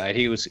 Mate,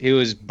 he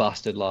was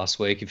busted last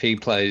week. If he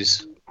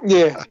plays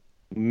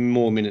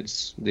more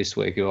minutes this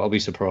week, I'll be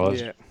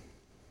surprised. yeah,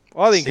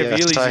 I think Yeah,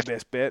 Havili's so- your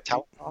best bet.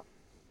 All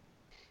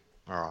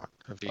right.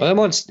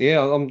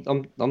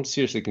 I'm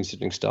seriously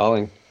considering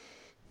Starling.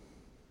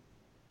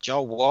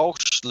 Joel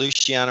Walsh,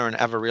 Luciano and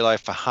Avarillo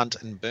for Hunt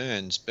and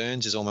Burns.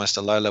 Burns is almost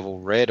a low-level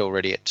red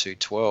already at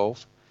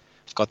 212.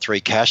 I've got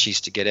 3 cashies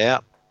to get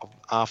out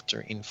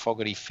after in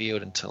Fogarty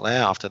Field and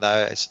Talau. After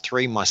that, it's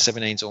 3. My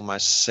 17's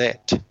almost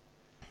set.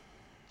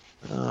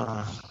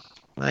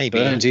 Maybe.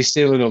 Burns, he's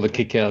stealing all the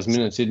kick-outs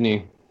minutes, isn't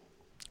he?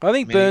 I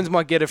think Maybe. Burns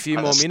might get a few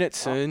more that's- minutes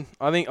soon.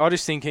 I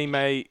just think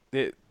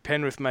that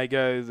Penrith may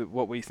go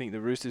what we think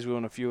the Roosters will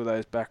on a few of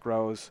those back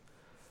rowers.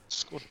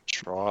 Scored a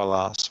try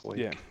last week.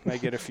 Yeah, may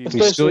get a few. He's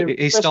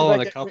Especially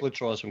stolen if a they couple of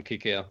tries from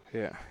kick-out.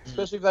 Yeah,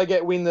 Especially if they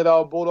get wind that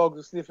old Bulldogs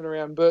are sniffing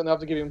around Burton, they have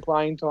to give him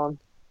playing time.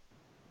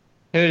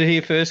 Heard it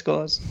here first,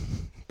 guys.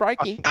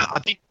 breaking. I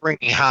think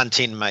bringing Hunt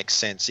in makes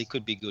sense. He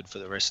could be good for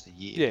the rest of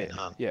the year. Yeah,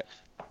 Hunt. yeah.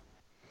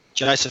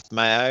 Joseph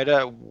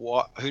Mayota,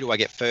 who do I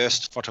get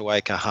first?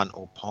 Fotuaika, Hunt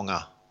or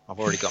Ponga? I've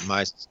already got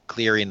most.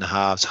 Cleary in the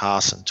halves,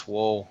 Haas and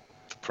Twall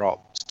for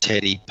props.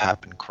 Teddy,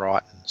 Pap and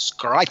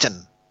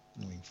Crichton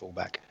moving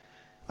fullback.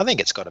 I think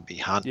it's got to be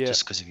Hunt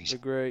just because of his...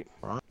 Agree.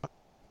 Right.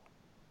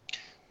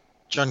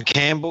 John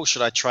Campbell,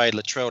 should I trade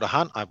Latrell to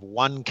Hunt? I have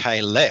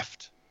 1K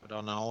left, but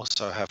I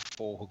also have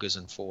 4 hookers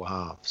and 4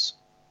 halves.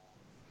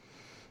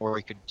 Or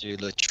we could do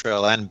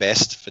Latrell and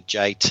Best for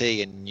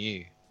JT and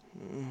New.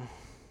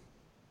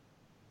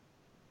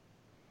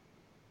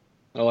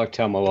 I like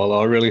Tamalolo.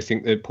 I really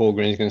think that Paul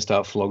Green's going to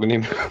start flogging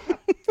him.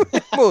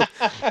 well,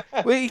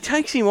 he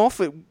takes him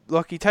off. Is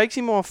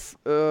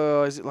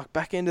it like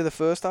back end of the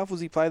first half?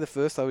 Was he play the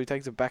first half? He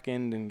takes the back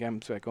end and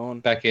comes back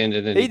on. Back end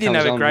and then he didn't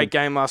have a great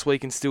game last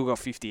week and still got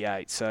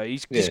 58. So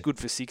he's just good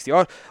for 60.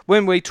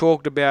 When we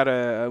talked about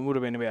it would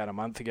have been about a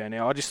month ago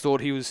now. I just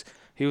thought he was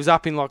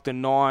up in like the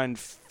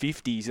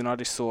 950s, and I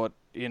just thought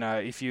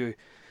if you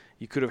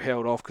could have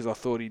held off because I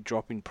thought he'd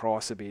drop in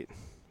price a bit,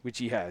 which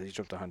he has. He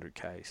dropped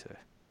 100k. So.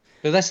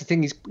 But that's the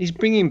thing. He's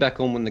bringing him back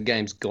on when the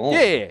game's gone.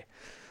 Yeah.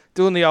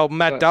 Doing the old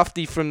Matt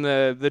Duffy from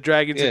the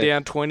Dragons are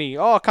down 20.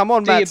 Oh, come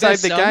on, Matt,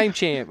 save the game,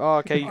 champ. Oh,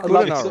 okay, you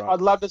couldn't.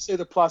 I'd love to see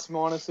the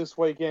plus-minus this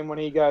weekend when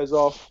he goes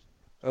off.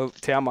 Oh,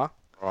 Tauma.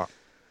 Right.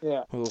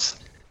 Yeah.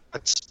 Let's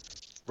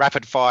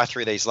rapid fire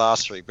through these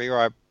last 3.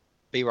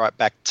 Be right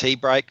back. Tea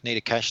break. Need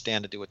a cash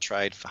down to do a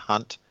trade for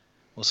Hunt.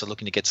 Also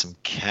looking to get some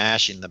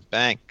cash in the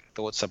bank.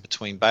 Thoughts are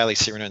between Bailey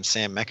Cyrano and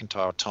Sam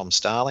McIntyre or Tom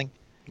Starling.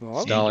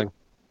 Oh, Starling.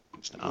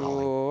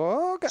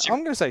 Oh, okay. I'm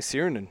going to say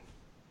Cyrano.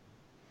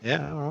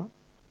 Yeah, all right.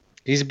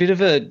 He's a bit of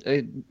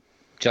a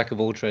jack of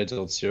all trades,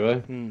 old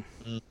Ciro.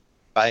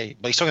 But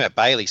he's talking about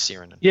Bailey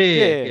Cyrano.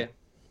 Yeah.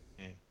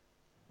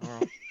 All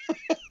right.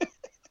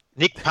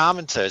 Nick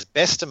Parmenter is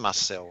best of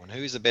must sell, and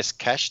who's the best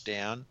cash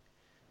down?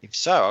 If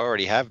so, I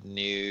already have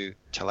New,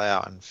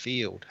 Talau, and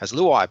Field. Has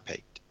Luai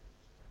peaked?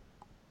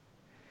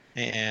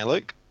 Yeah,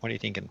 Luke, what are you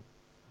thinking?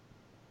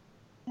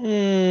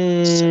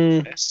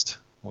 Best.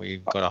 Or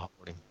you've got to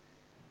hold him.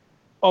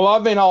 Well,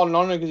 I've been holding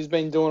on to him because he's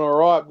been doing all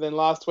right. But then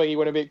last week he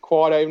went a bit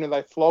quiet, even though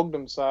they flogged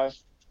him. So,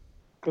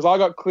 because I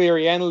got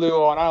Cleary and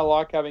Luai, and I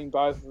like having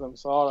both of them.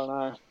 So I don't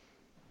know.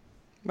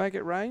 Make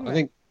it rain. I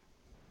think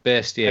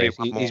best, yeah. Maybe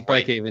one more He's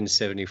break even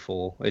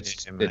 74.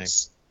 It's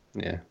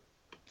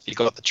You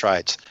got the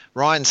trades.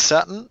 Ryan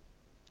Sutton,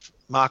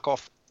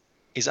 Markov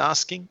is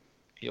asking.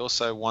 He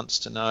also wants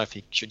to know if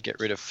he should get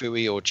rid of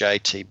Fui or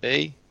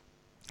JTB.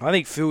 I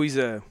think Fui's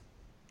a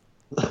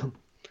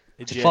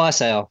It's a fire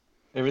sale.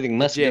 Everything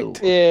must go.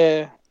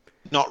 Yeah.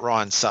 Not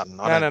Ryan Sutton.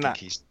 I don't think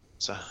he's.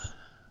 So.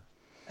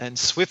 And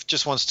Swift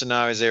just wants to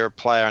know: is there a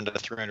player under the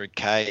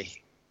 300k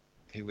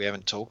who we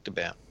haven't talked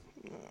about?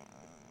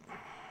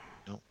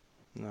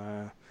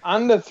 No.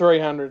 Under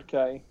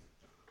 300k.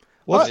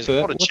 There's a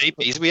lot of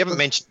cheapies. We haven't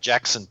mentioned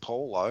Jackson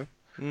Paul though.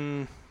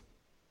 Mm.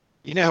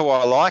 You know who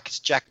I like? It's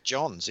Jack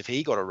Johns. If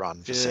he got a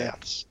run for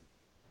Souths.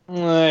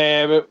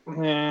 Yeah, but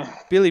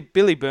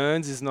Billy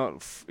Burns is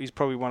not. He's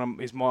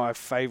probably is my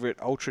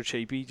favourite ultra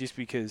cheapie, just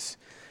because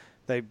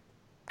they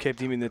kept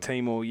him in the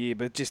team all year.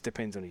 But it just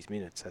depends on his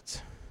minutes.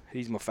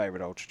 He's my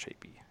favourite ultra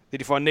cheapie.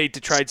 That if I need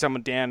to trade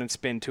someone down and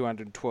spend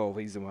 212,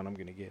 he's the one I'm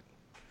going to get.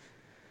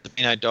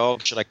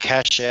 Dog, should I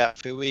cash out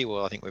Fui?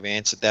 Well, I think we've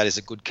answered that. Is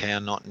a good cow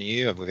not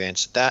new? We've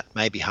answered that.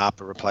 Maybe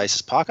Harper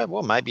replaces Parker.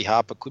 Well, maybe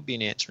Harper could be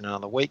an answer in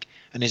another week.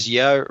 And is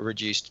Yeo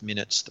reduced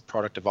minutes the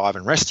product of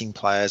Ivan resting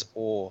players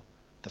or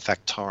the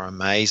fact Tyrone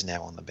May's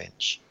now on the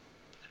bench?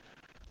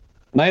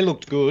 May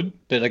looked good,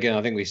 but again,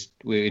 I think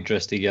we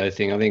addressed the Yeo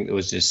thing. I think it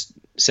was just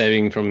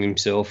saving from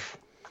himself.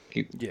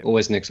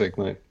 Always next week,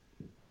 mate.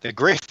 The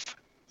Griff,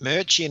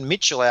 Murchie and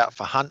Mitchell out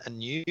for Hunt and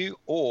New,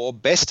 or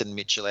Best and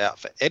Mitchell out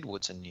for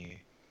Edwards and New?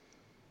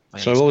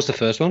 So what was the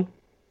first one?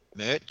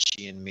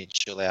 Murchie and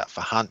Mitchell out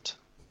for Hunt.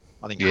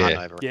 I think Hunt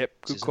over. Yep,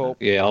 good call.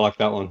 Yeah, I like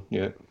that one.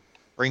 Yeah.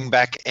 Bring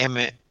back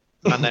Emmett.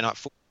 Monday Night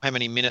Football. How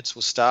many minutes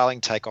will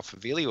Starling take off for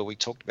Villy? Well, we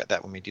talked about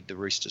that when we did the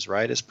Roosters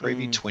Raiders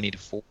preview. 20 to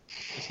 40.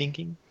 You're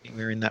thinking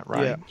we're in that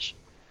range.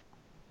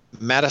 Yeah.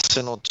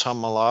 Madison or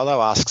Tom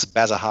Malolo asks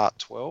Bazahart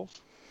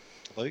 12.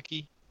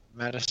 Lukey,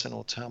 Madison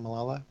or Tom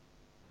Malolo?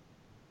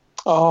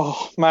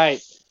 Oh,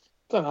 mate,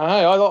 don't know.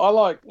 I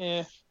like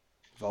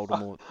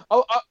Voldemort.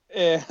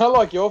 I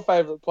like your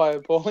favourite player,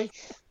 Paulie.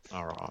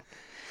 All right.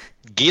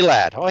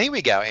 Gillard. Oh, here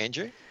we go,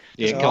 Andrew.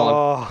 Yeah, come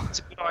on. It's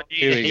a good idea.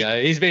 Here we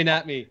go. He's been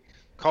at me.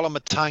 Colin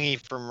Matangi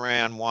from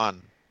round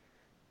one.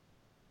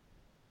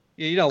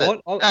 Yeah, you know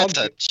what? That's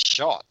a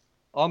shot.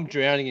 I'm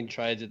drowning in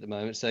trades at the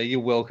moment, so you're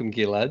welcome,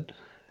 Gillard.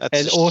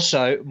 And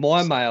also,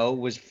 my mail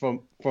was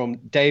from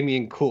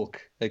Damien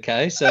Cook.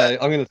 Okay, so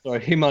I'm going to throw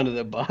him under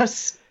the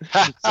bus.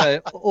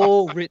 So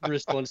all written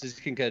responses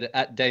can go to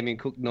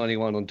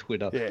 @DamienCook91 on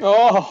Twitter. Yeah.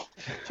 Oh,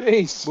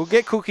 jeez. We'll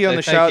get Cookie on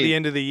the show at the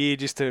end of the year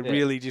just to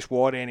really just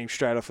wide hand him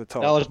straight off the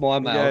top. That was my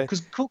mail.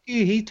 Because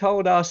Cookie, he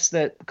told us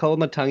that Colin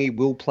Matangi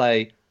will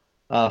play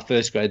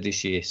first grade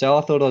this year. So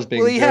I thought I was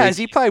being Well, he has.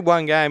 He played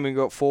one game and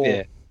got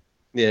 4.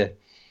 Yeah.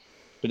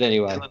 But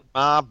anyway.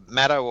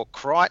 Maddo or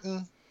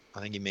Crichton. I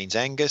think he means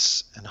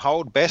Angus. And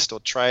hold Best or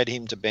trade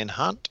him to Ben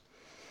Hunt.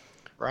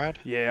 Brad?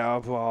 Yeah, I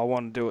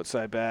want to do it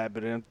so bad,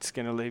 but it's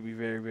going to leave me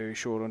very, very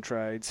short on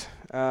trades.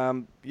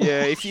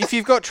 If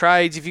you've got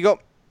trades,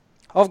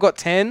 I've got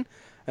 10,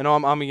 and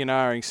I'm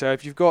umming. So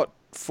if you've got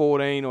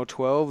 14 or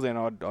 12, then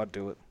I'd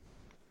do it.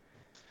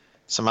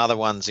 Some other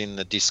ones in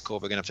the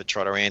Discord we're going to have to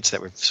try to answer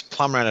that. We've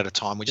plumb run out of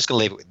time. We're just going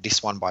to leave it with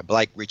this one by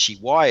Blake Ritchie.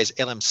 Why is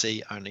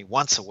LMC only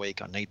once a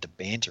week? I need the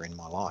banter in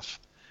my life.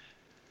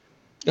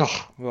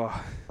 Well,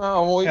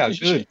 you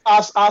should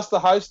ask the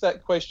host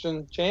that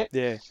question, champ.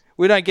 Yeah,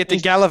 we don't get to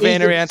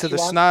gallivant around to the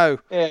snow.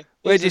 Yeah,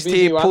 we're just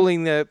here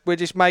we're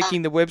just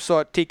making the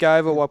website tick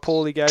over while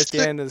Paulie goes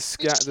down to the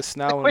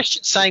snow. The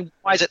question's saying,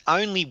 why is it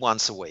only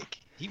once a week?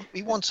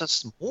 He wants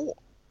us more.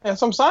 Yeah,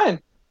 that's what I'm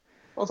saying.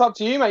 Well, it's up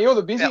to you, mate. You're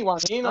the busy one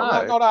here,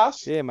 not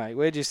us. Yeah, mate.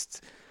 We're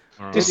just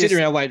sitting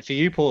around waiting for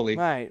you, Paulie.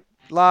 Mate.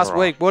 Last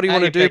week, what do you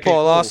want to do,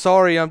 Paul? Oh,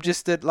 sorry, I'm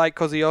just at Lake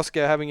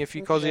Kosciuszko having a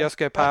few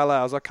Kosciuszko pale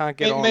ales. I can't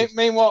get on.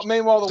 Meanwhile,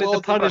 the world's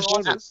in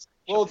crisis.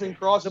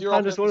 The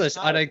punters want us.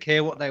 I don't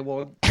care what they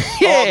want.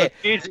 Yeah. I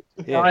think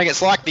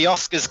it's like the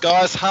Oscars,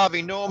 guys.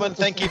 Harvey Norman,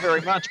 thank you very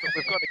much, but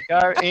we've got to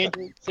go.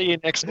 Andrew, see you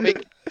next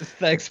week.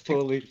 Thanks,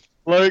 Paulie.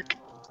 Luke.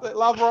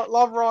 Love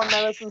Ryan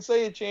Madison.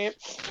 See you, champ.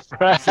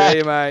 See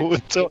you, mate.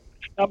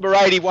 Number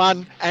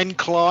 81 and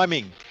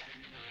climbing.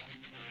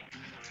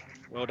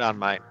 Well done,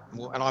 mate.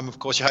 And I'm, of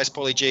course, your host,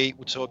 Paulie G.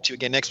 We'll talk to you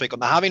again next week on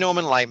the Harvey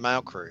Norman Late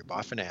Mail Crew.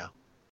 Bye for now.